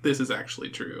was like, this is actually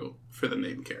true for the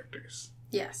named characters.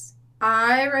 Yes.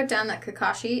 I wrote down that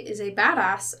Kakashi is a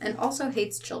badass and also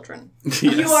hates children. Yes.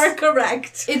 You are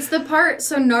correct. It's the part,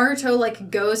 so Naruto, like,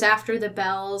 goes after the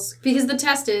bells. Because the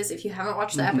test is, if you haven't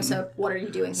watched the episode, what are you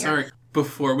doing here? Sorry,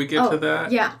 before we get to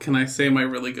that, yeah. Can I say my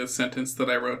really good sentence that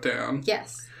I wrote down?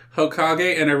 Yes.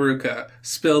 Hokage and Iruka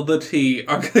spilled the tea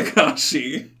on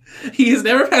Kakashi. He has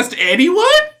never passed anyone?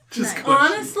 Just Nice.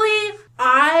 question. Honestly,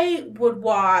 I would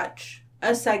watch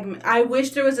a segment. I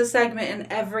wish there was a segment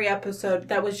in every episode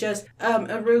that was just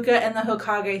Iruka and the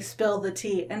Hokage spill the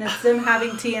tea. And it's them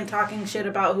having tea and talking shit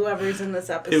about whoever's in this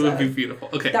episode. It would be beautiful.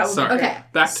 Okay, That would be sorry. Okay.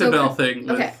 Back to So bell thing.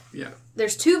 okay. Yeah.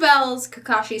 There's 2 bells.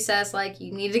 Kakashi says, like,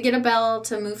 you need to get a bell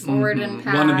to move forward and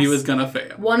pass. One of you is gonna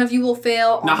fail. One of you will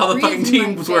fail. Not all how the 3 of fucking you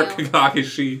might teams work, fail.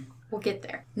 Kakashi. We'll get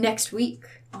there. Next week.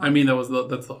 I mean, that's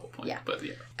the whole point. Yeah. But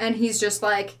yeah. And he's just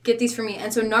like, get these for me.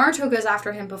 And so Naruto goes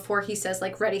after him before he says,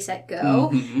 like, ready, set, go.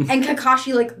 And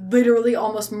Kakashi, like, literally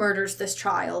almost murders this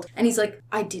child. And he's like,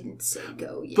 I didn't say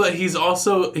go yet. But he's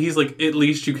like, at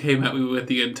least you came at me with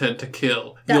the intent to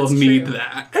kill. That's You'll need true.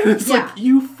 that. And it's Yeah. like,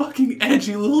 you fucking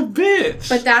edgy little bitch.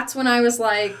 But that's when I was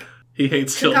like, he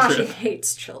hates Kakashi children.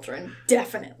 hates children.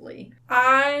 Definitely.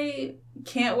 I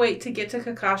can't wait to get to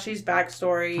Kakashi's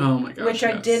backstory. Oh my gosh, Which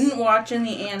I yes. didn't watch in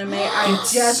the anime. I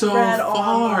It's just so read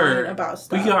far. online about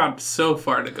stuff. We got so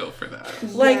far to go for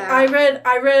that. Like, Yeah.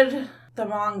 I read the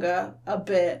manga a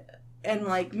bit and,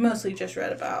 like, mostly just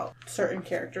read about certain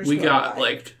characters. We who got, are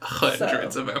like,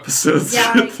 hundreds So. of episodes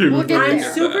Yeah, to get through we'll before get we I'm there.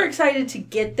 get super that. excited to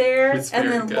get there It's and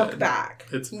very then good. look back.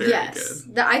 It's very Yes.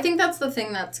 good. I think that's the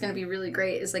thing that's going to be really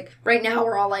great is, like, right now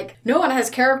we're all like, no one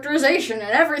has characterization and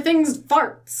everything's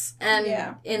farts. And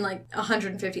Yeah. in, like,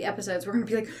 150 episodes, we're going to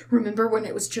be like, remember when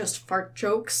it was just fart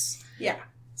jokes? Yeah.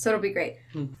 So it'll be great.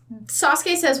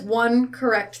 Sasuke says one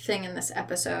correct thing in this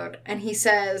episode, and he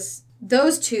says,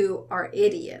 those 2 are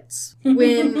idiots. When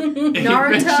He Naruto...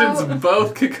 mentions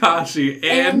both Kakashi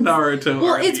and Naruto.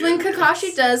 Well, are it's when idiots.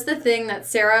 Kakashi does the thing that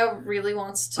Sarah really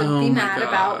wants to Oh be my mad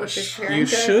about, which is gosh. Parenthood. You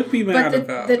should be mad But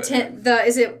about the it.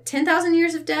 is it 10,000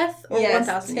 years of death or Yes,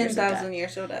 1,000 years of death? 10,000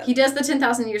 years of death. He does the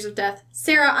 10,000 years of death.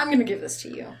 Sarah, I'm going to give this to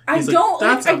you. He's like,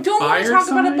 "That's I a don't want fire to talk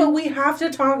about sign?" it, but we have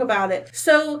to talk about it.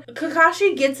 So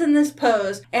Kakashi gets in this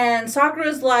pose, and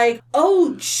Sakura's like,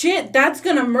 "Oh shit, that's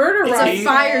gonna murder It's us." a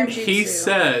fire He jutsu.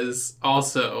 says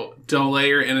also, don't let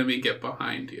your enemy get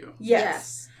behind you.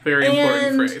 Yes. Very important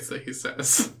And- phrase that he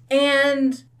says.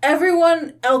 And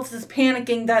everyone else is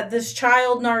panicking that this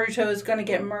child Naruto is going to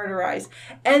get murderized.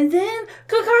 And then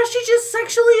Kakashi just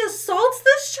sexually assaults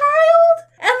this child?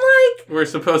 And, like... We're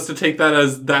supposed to take that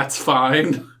as that's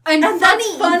fine. And that's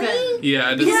funny? even.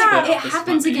 Yeah, Because Yeah. it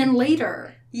happens again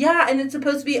later. Yeah, and it's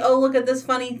supposed to be, oh, look at this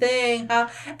funny thing. And,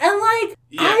 like,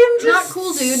 Yeah. I am just Not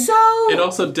cool, dude. so... It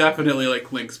also definitely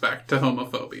like links back to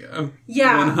homophobia.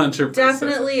 Yeah, 100%.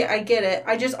 definitely, I get it.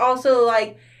 I just also,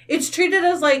 like... It's treated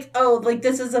as, like, oh, like,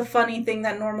 this is a funny thing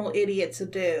that normal idiots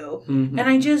do. Mhm. And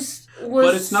I just was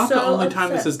But it's not the so only time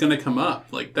this upset. is going to come up.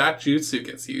 Like, that jutsu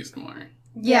gets used more.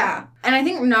 Yeah. And I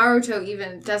think Naruto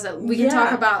even does it. We can Yeah.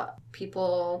 talk about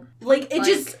people... Like, it like,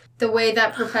 just... the way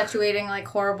that perpetuating, like,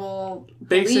 horrible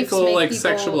beliefs Basic, make like, people...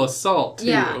 sexual assault, too.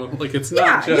 Yeah. Like, it's Yeah,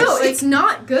 not just... No, it's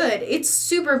not good. It's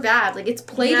super bad. Like, it's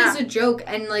played Yeah. as a joke,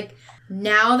 and, like,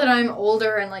 now that I'm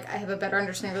older and, like, I have a better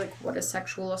understanding of, like, what is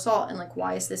sexual assault and, like,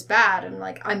 why is this bad? And,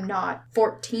 like, I'm not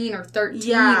 14 or 13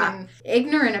 Yeah. and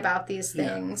ignorant about these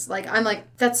things. Like, I'm like,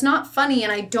 that's not funny,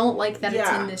 and I don't like that it's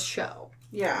Yeah. in this show.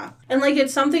 Yeah. And, like,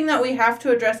 it's something that we have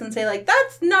to address and say, like,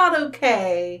 that's not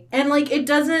okay. And, like, it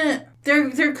doesn't...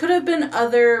 There could have been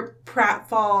other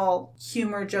pratfall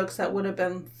humor jokes that would have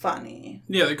been funny.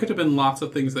 Yeah, there could have been lots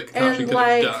of things that Kakashi And, could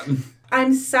like- have done.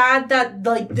 I'm sad that,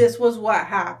 like, this was what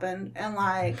happened. And,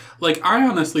 like... Like, I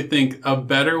honestly think a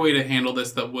better way to handle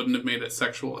this that wouldn't have made it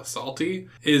sexual assaulty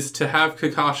is to have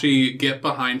Kakashi get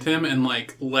behind him and,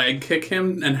 like, leg kick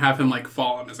him and have him, like,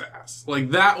 fall on his ass.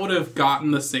 Like, that would have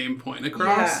gotten the same point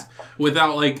across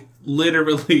without, like,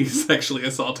 literally sexually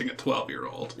assaulting a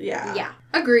 12-year-old. Yeah. Yeah.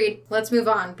 Agreed. Let's move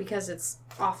on, because it's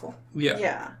awful. Yeah.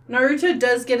 Yeah. Naruto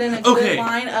does get in a Okay. good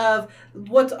line of,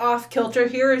 what's off kilter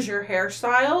here is your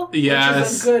hairstyle. Yes. Which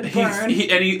is a good burn.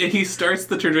 He starts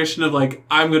the tradition of, like,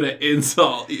 I'm going to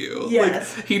insult you.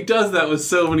 Yes. Like, he does that with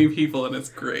so many people, and it's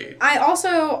great.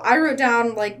 I wrote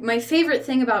down, like, my favorite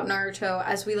thing about Naruto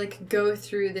as we, like, go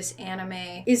through this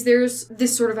anime is there's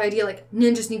this sort of idea, like,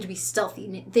 ninjas need to be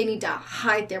stealthy. They need to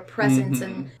hide their presence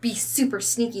and be super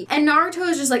sneaky. And Naruto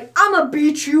is just like, I'ma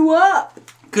beat you up!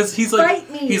 Because he's like,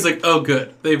 Fight me. oh,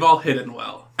 good. They've all hidden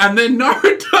well. And then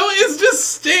Naruto is just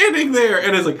standing there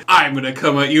and is like, I'm going to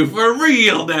come at you for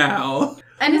real now.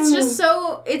 And it's just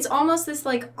so, it's almost this,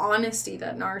 like, honesty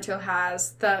that Naruto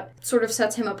has that sort of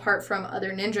sets him apart from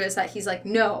other ninjas, that he's like,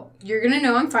 no, you're gonna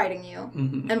know I'm fighting you,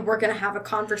 and we're gonna have a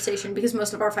conversation, because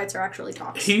most of our fights are actually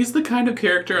talks. He's the kind of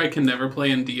character I can never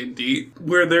play in D&D,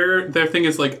 where their thing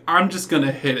is like, I'm just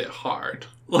gonna hit it hard.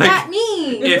 Like, Not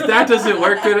me! If that doesn't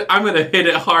work good, I'm gonna hit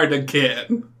it hard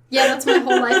again. Yeah, that's my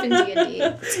whole life in D&D.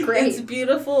 It's great. It's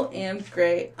beautiful and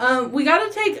great. We gotta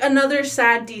take another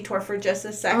sad detour for just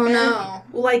a second. Oh, no.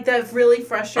 Like, that really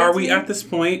frustrates me. Are we at this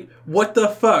point? What the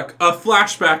fuck? A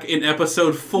flashback in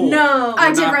episode 4. No.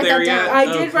 I did write that down. I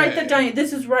did write that down.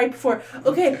 This is right before.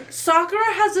 Okay,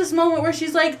 Sakura has this moment where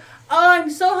she's like, oh, I'm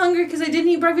so hungry because I didn't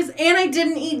eat breakfast and I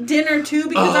didn't eat dinner too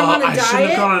because I'm on a diet. I should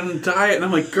have gone on a diet. And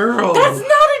I'm like, girl. That's not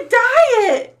a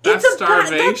diet. That's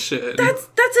starvation. That's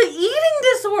an eating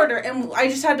disorder. And I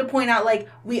just had to point out, like,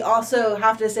 we also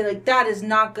have to say, like, that is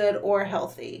not good or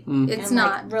healthy. It's and,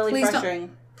 not. Like, really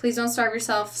frustrating. Please don't starve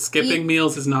yourself. Skipping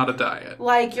meals is not a diet.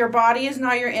 Like, your body is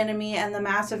not your enemy, and the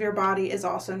mass of your body is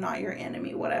also not your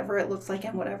enemy, whatever it looks like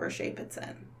and whatever shape it's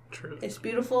in. True. It's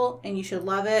beautiful, and you should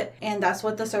love it, and that's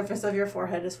what the surface of your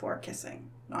forehead is for, kissing,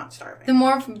 not starving.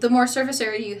 The more surface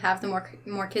area you have, the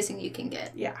more kissing you can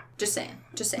get. Yeah. Just saying.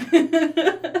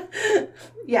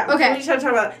 Yeah. Okay. We just had to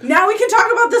talk about it. Now we can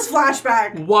talk about this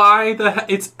flashback. Why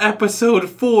it's episode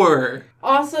 4.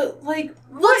 Also, like,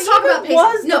 let's talk about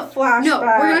pacing. The flashback? No,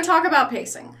 we're going to talk about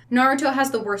pacing. Naruto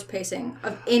has the worst pacing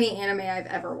of any anime I've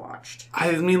ever watched.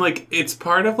 I mean, like, it's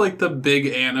part of, like, the big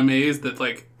animes that,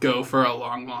 like, go for a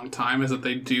long, long time is that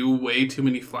they do way too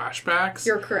many flashbacks.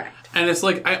 You're correct. And it's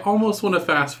like, I almost want to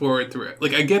fast forward through it.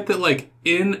 Like, I get that, like,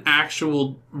 in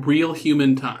actual real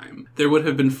human time, there would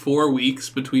have been 4 weeks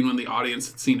between when the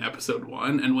audience had seen episode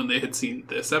 1 and when they had seen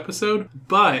this episode.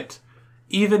 But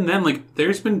even then, like,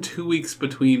 there's been 2 weeks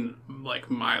between, like,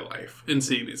 my life in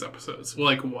seeing these episodes. Well,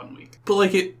 like, 1 week. But,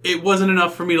 like, it wasn't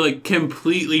enough for me to, like,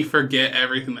 completely forget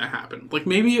everything that happened. Like,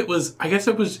 maybe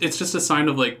it's just a sign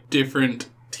of, like, different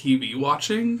TV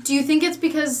watching. Do you think it's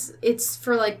because it's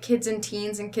for, like, kids and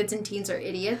teens are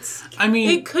idiots? I mean,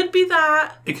 it could be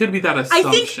that. It could be that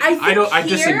assumption. I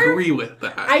disagree with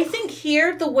that. I think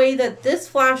here, the way that this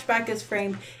flashback is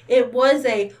framed, it was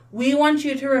we want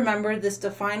you to remember this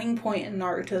defining point in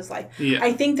Naruto's life. Yeah.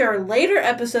 I think there are later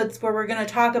episodes where we're going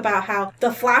to talk about how the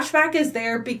flashback is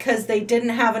there because they didn't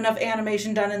have enough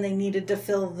animation done and they needed to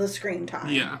fill the screen time.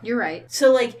 Yeah. You're right.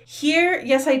 So, like, here,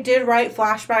 yes, I did write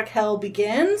flashback hell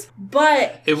begins,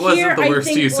 but it wasn't the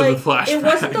worst use of the flashback. It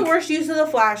wasn't the worst use of the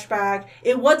flashback.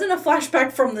 It wasn't a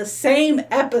flashback from the same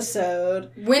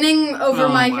episode. Winning over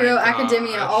My Hero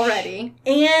Academia already.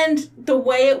 And the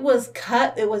way it was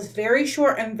cut, it was very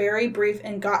short and very brief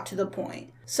and got to the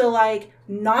point. So, like,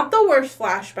 not the worst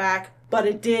flashback, but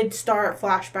it did start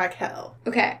flashback hell.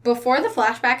 Okay, before the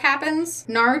flashback happens,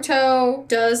 Naruto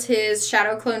does his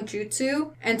shadow clone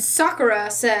jutsu, and Sakura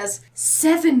says,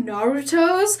 7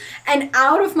 Narutos? And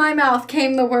out of my mouth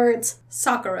came the words,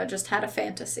 Sakura just had a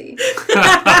fantasy.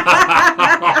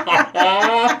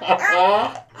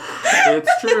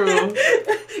 It's true.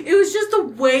 It was just the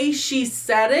way she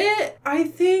said it, I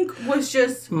think, was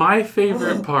just... My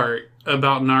favorite part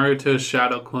about Naruto's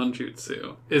shadow clone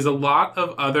jutsu is a lot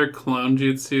of other clone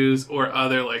jutsus or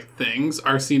other, like, things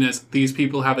are seen as these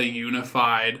people have a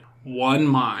unified one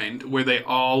mind where they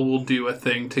all will do a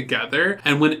thing together,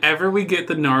 and whenever we get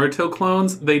the Naruto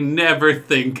clones, they never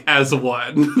think as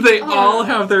one. They all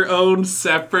have their own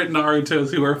separate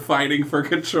Narutos who are fighting for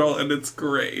control, and it's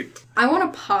great. I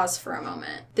want to pause for a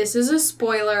moment. This is a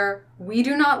spoiler. We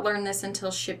do not learn this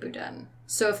until Shippuden.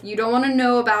 So if you don't want to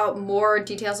know about more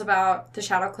details about the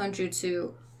Shadow Clone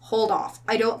Jutsu, hold off.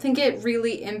 I don't think it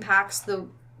really impacts the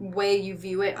way you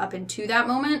view it up into that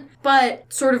moment.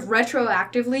 But sort of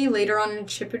retroactively, later on in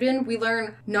Shippuden, we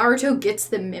learn Naruto gets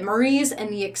the memories and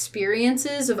the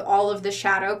experiences of all of the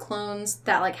Shadow Clones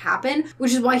that, like, happen,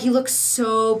 which is why he looks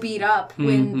so beat up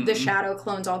when the Shadow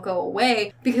Clones all go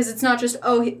away. Because it's not just,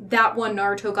 oh, that one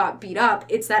Naruto got beat up.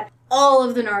 It's that all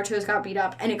of the Narutos got beat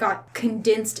up and it got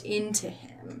condensed into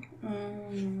him.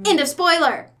 End of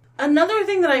spoiler! Another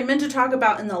thing that I meant to talk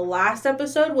about in the last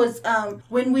episode was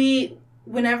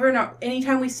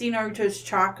anytime we see Naruto's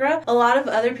chakra, a lot of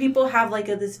other people have, like,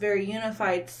 this very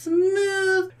unified,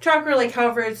 smooth chakra, like,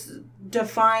 however it's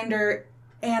defined or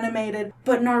animated.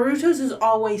 But Naruto's is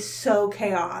always so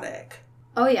chaotic.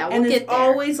 Oh yeah, we'll and get it's there.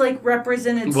 always, like,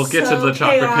 represented we'll get to the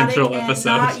chakra control and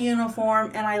episode. not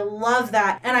uniform, and I love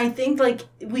that. And I think, like,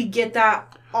 we get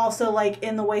that also, like,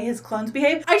 in the way his clones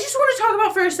behave. I just want to talk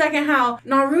about for a second how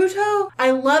Naruto,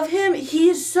 I love him. He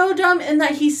is so dumb in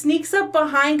that he sneaks up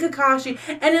behind Kakashi,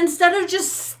 and instead of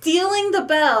just stealing the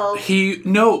bell...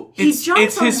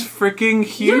 It's his freaking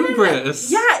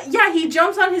hubris. Yeah, he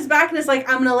jumps on his back and is like,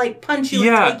 I'm gonna, like, punch you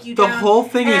and take you down. The whole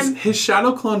thing is his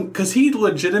shadow clone, because he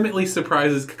legitimately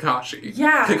surprises Kakashi.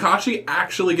 Yeah. Kakashi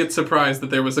actually gets surprised that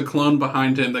there was a clone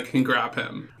behind him that can grab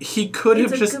him. He could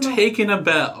have just taken a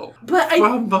bell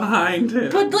from behind him.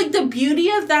 But, like, the beauty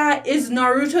of that is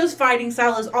Naruto's fighting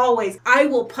style is always, I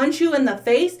will punch you in the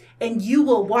face and you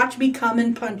will watch me come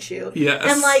and punch you. Yes.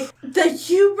 And, like, the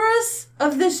hubris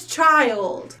of this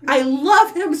child. I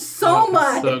love him so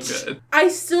much. So good. I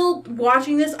still,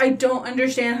 watching this, I don't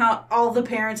understand how all the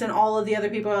parents and all of the other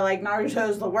people are like,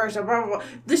 Naruto's the worst, blah, blah, blah.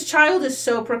 This child is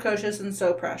so precocious and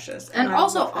so precious. And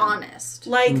also honest.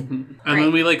 Like, and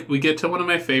then we get to one of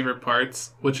my favorite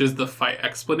parts, which is the fight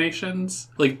explanations.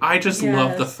 Like, I just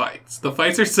love the fights. The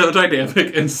fights are so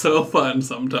dynamic and so fun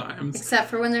sometimes. Except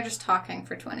for when they're just talking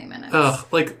for 20 minutes. Ugh,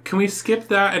 like, can we skip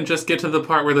that and just get to the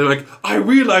part where they're like, I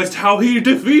realized how he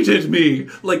defeated me!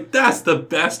 Like, that's the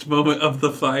best moment of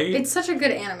the fight. It's such a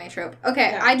good anime trope.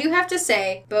 Okay, I do have to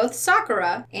say, both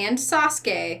Sakura and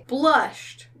Sasuke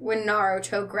blushed when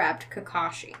Naruto grabbed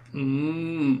Kakashi.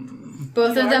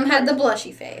 Both of them had the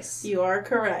blushy face. You are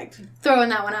correct. Throwing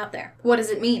that one out there. What does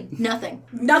it mean? Nothing.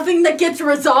 Nothing that gets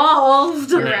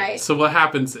resolved. Right. So what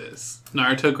happens is,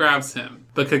 Naruto grabs him,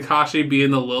 but Kakashi,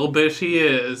 being the little bitch he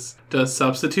is, does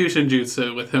substitution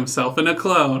jutsu with himself and a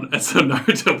clone, and so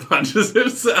Naruto punches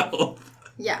himself.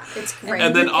 Yeah, it's great.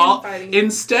 And then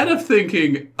instead of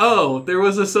thinking, oh, there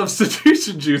was a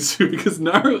substitution jutsu because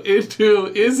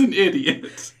Naruto is an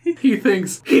idiot, he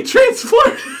thinks, he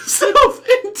transformed himself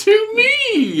into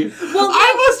me! Well,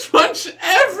 I must punch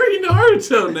every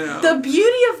Naruto now! The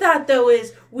beauty of that, though,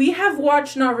 is we have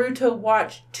watched Naruto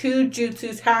watch two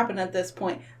jutsus happen at this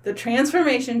point. The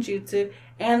transformation jutsu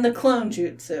and the clone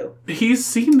jutsu. He's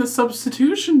seen the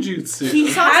substitution jutsu. He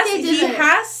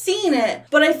has seen it,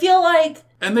 but I feel like...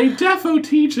 And they defo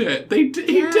teach it.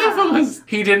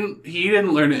 He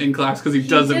didn't learn it in class because he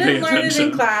doesn't pay attention. He didn't learn it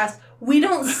in class. We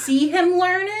don't see him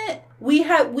learn it.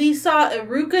 We saw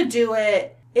Iruka do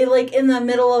it like in the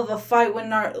middle of a fight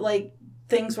when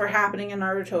things were happening and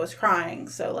Naruto was crying.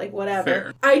 So, like, whatever.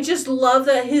 Fair. I just love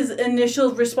that his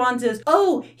initial response is,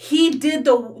 oh, he did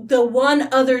the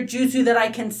one other jutsu that I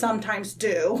can sometimes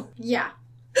do. Yeah.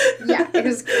 Yeah, it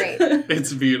was great.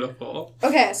 It's beautiful.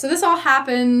 Okay, so this all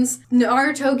happens.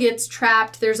 Naruto gets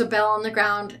trapped. There's a bell on the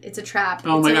ground. It's a trap.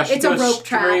 Oh my gosh, it's a rope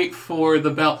trap. Straight for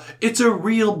the bell. It's a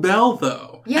real bell,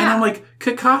 though. Yeah. And I'm like,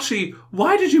 Kakashi,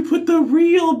 why did you put the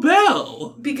real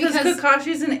bell? Because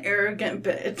Kakashi's an arrogant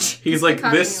bitch. He's like,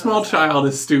 this small child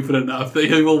is stupid enough that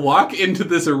he will walk into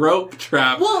this rope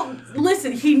trap. Well,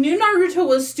 listen, he knew Naruto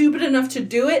was stupid enough to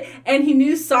do it, and he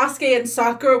knew Sasuke and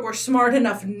Sakura were smart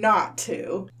enough not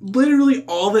to. Literally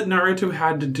all that Naruto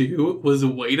had to do was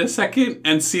wait a second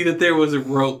and see that there was a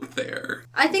rope there.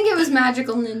 I think it was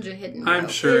magical ninja hidden rope. I'm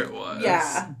sure it was.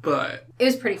 Yeah. But it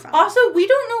was pretty fun. Also, we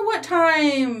don't know what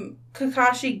time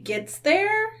Kakashi gets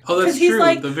there. Oh, that's he's true.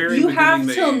 Like, the very you beginning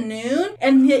have till noon,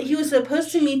 and he was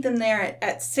supposed to meet them there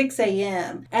at 6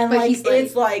 a.m. And but like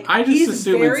it's like I just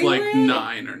assume it's like late.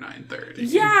 9 or 9:30.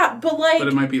 Yeah, but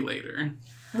it might be later.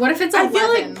 What if it's 11? I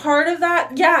feel like part of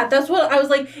that, yeah, that's what I was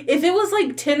like, if it was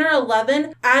like 10 or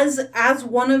 11, as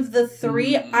one of the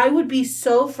three, I would be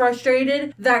so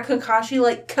frustrated that Kakashi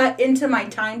like cut into my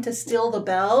time to steal the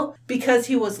bell because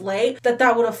he was late,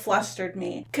 that would have flustered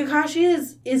me. Kakashi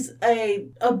is a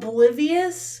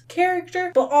oblivious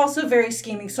character, but also very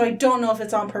scheming, so I don't know if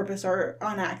it's on purpose or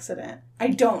on accident. I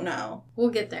don't know.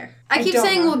 We'll get there. I keep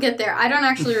saying we'll get there. I don't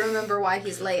actually remember why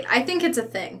he's late. I think it's a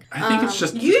thing. I think it's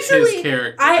just usually, his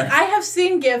character. I have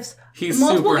seen gifs,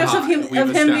 multiple gifs of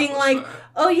him being like,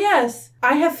 oh yes,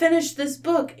 I have finished this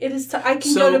book. It is I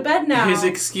can go to bed now. His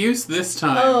excuse this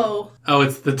time. Oh,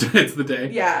 it's the day.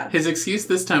 Yeah. His excuse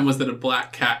this time was that a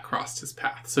black cat crossed his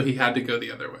path, so he had to go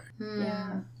the other way.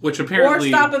 Yeah. Which apparently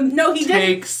or stop him. No, he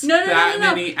takes didn't. No.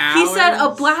 many hours. He said a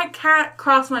black cat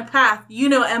crossed my path.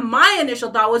 And my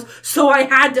initial thought was, so I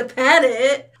had to pet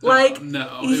it. Like,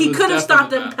 no, he could have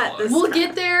stopped and pet this. We'll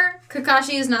get there.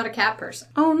 Kakashi is not a cat person.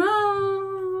 Oh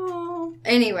no.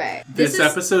 Anyway, this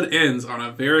episode ends on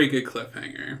a very good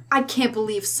cliffhanger. I can't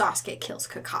believe Sasuke kills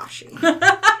Kakashi.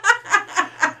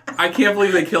 I can't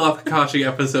believe they kill off Kakashi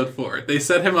episode 4. They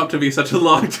set him up to be such a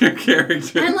long-term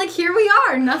character. And here we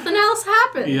are. Nothing else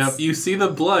happens. Yep. You see the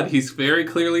blood. He's very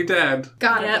clearly dead.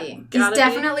 Gotta be. He's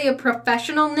definitely a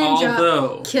professional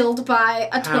ninja killed by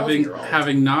a 12-year-old.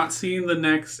 Having not seen the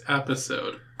next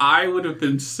episode, I would have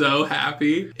been so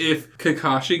happy if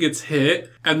Kakashi gets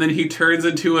hit and then he turns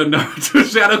into a Naruto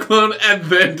shadow clone and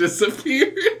then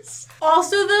disappears.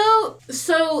 Also, though,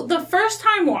 so the first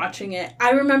time watching it,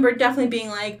 I remember definitely being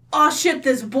like, oh shit,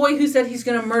 this boy who said he's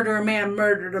gonna murder a man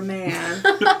murdered a man.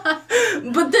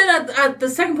 But then at the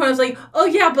second point, I was like, oh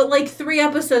yeah, but like 3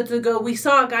 episodes ago, we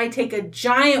saw a guy take a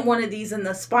giant one of these in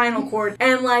the spinal cord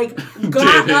and like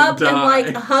got up and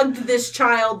like hugged this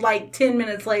child like 10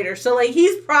 minutes later. So like,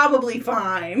 he's probably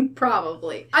fine.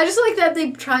 Probably. I just like that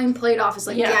they try and play it off as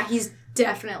like, yeah he's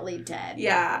definitely dead.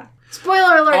 Yeah.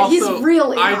 Spoiler alert, also, he's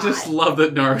really I not. just love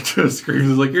that Naruto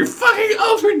screams like, you're fucking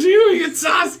overdoing it,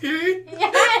 Sasuke!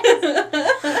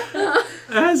 Yes!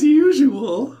 As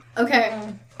usual.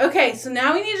 Okay, so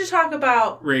now we need to talk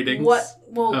about ratings.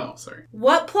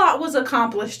 What plot was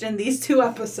accomplished in these 2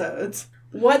 episodes?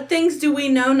 What things do we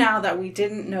know now that we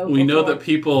didn't know before? We know that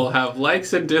people have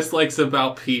likes and dislikes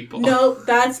about people. No,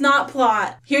 that's not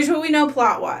plot. Here's what we know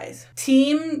plot-wise.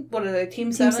 Team 7?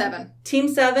 Team 7. Team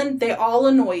 7, they all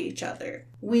annoy each other.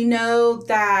 We know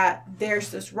that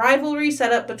there's this rivalry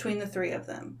set up between the 3 of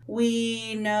them.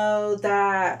 We know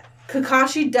that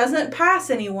Kakashi doesn't pass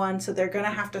anyone, so they're going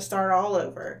to have to start all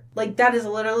over. Like, that is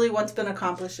literally what's been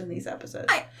accomplished in these episodes.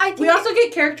 I think we also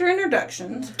get character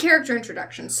introductions.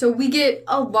 So we get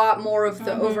a lot more of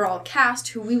the overall cast,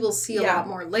 who we will see a lot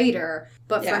more later.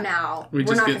 But for now, we're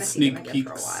not going to see them again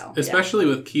for a while. Especially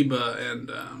with Kiba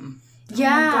and...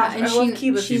 Yeah, and I love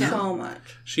Kiba so much.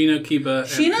 Shino, Kiba,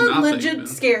 Shino legit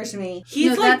scares me.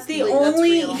 He's like the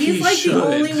only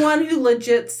one who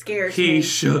legit scares me. He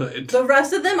should. The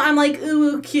rest of them, I'm like,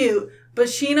 ooh, cute. But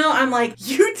Shino, I'm like,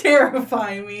 you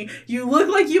terrify me. You look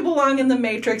like you belong in the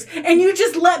Matrix, and you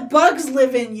just let bugs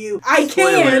live in you. I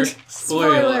can't.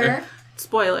 Spoiler.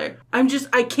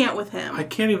 I can't with him. I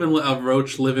can't even let a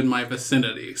roach live in my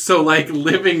vicinity. So, like,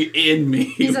 living in me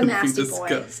He's a nasty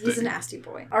boy. He's a nasty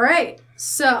boy. All right.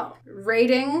 So,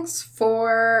 ratings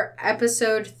for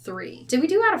episode 3. Did we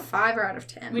do out of 5 or out of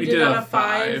 10? We did out of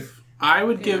 5. I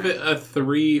would give it a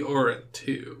 3 or a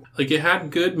 2. Like, it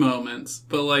had good moments,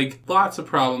 but, like, lots of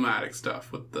problematic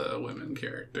stuff with the women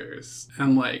characters.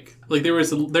 And, like there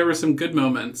were some good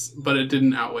moments, but it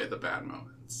didn't outweigh the bad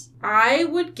moments. I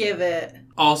would give it...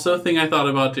 Also, a thing I thought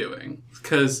about doing,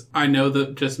 because I know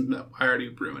that I already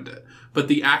ruined it, but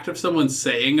the act of someone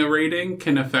saying a rating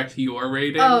can affect your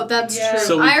rating. Oh, that's true.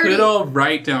 So we could all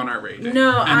write down our rating.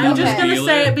 No, I'm just going to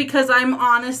say it because I'm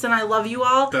honest and I love you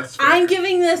all. That's fair. I'm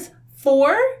giving this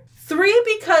 4.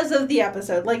 3 because of the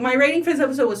episode. Like, my rating for this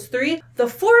episode was 3. The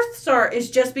 4th star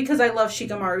is just because I love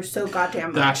Shikamaru so goddamn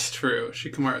much. That's true.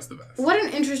 Shikamaru's the best. What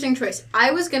an interesting choice.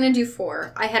 I was going to do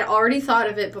 4. I had already thought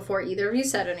of it before either of you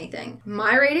said anything.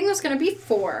 My rating was going to be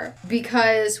 4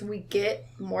 because we get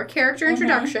more character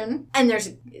introduction and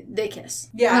they kiss.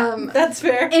 Yeah, that's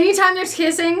fair. Anytime there's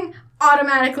kissing...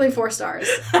 automatically 4 stars.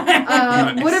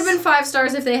 Nice. Would have been 5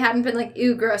 stars if they hadn't been like,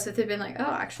 ew, gross. If they'd been like,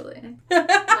 oh, actually,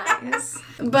 nice.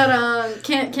 But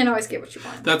can't always get what you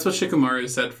want. That's what Shikamaru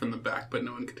said from the back, but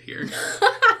no one could hear.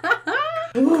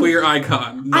 Queer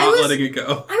icon, letting it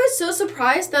go. I was so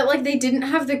surprised that like they didn't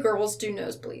have the girls do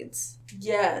nosebleeds.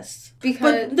 Yes.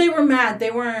 Because but they were mad. They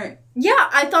weren't... Yeah,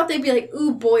 I thought they'd be like,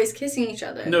 ooh, boys kissing each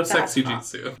other. No sexy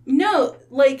jutsu. No,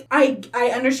 like, I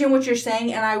understand what you're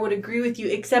saying, and I would agree with you,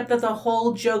 except that the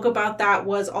whole joke about that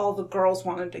was all the girls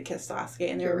wanted to kiss Sasuke,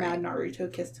 and they were mad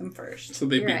Naruto kissed him first. So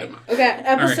they beat him up. Okay,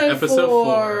 episode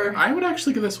 4. I would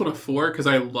actually give this one a 4, because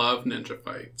I love ninja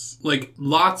fights. Like,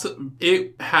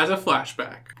 it has a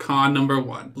flashback. Con number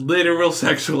 1. Literal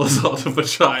sexual assault of a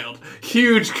child.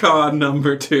 Huge con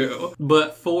number 2.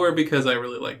 But 4 because I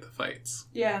really like the fights.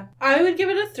 Yeah. I would give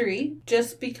it a 3,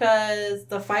 just because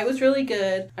the fight was really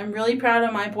good. I'm really proud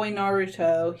of my boy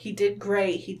Naruto. He did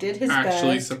great. He did his best.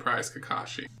 Actually surprised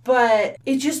Kakashi. But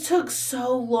it just took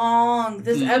so long.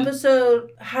 This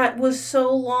episode was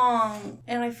so long,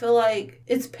 and I feel like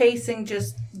its pacing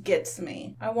just gets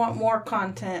me. I want more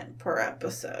content per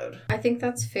episode. I think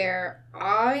that's fair.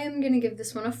 I am going to give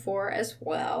this one a 4 as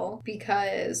well,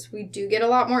 because we do get a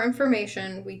lot more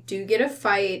information. We do get a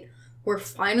fight. We're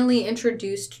finally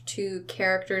introduced to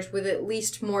characters with at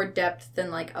least more depth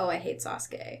than like, oh, I hate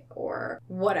Sasuke or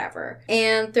whatever.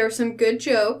 And there are some good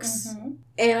jokes. Mm-hmm.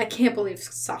 And I can't believe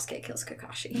Sasuke kills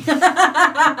Kakashi.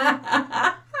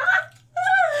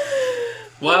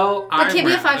 Well, that can't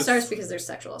be a 5 stars because there's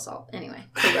sexual assault. Anyway.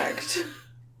 Correct.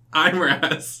 I'm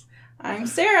Raz. I'm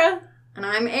Sarah. And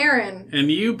I'm Erin. And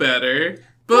you better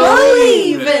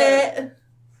believe it!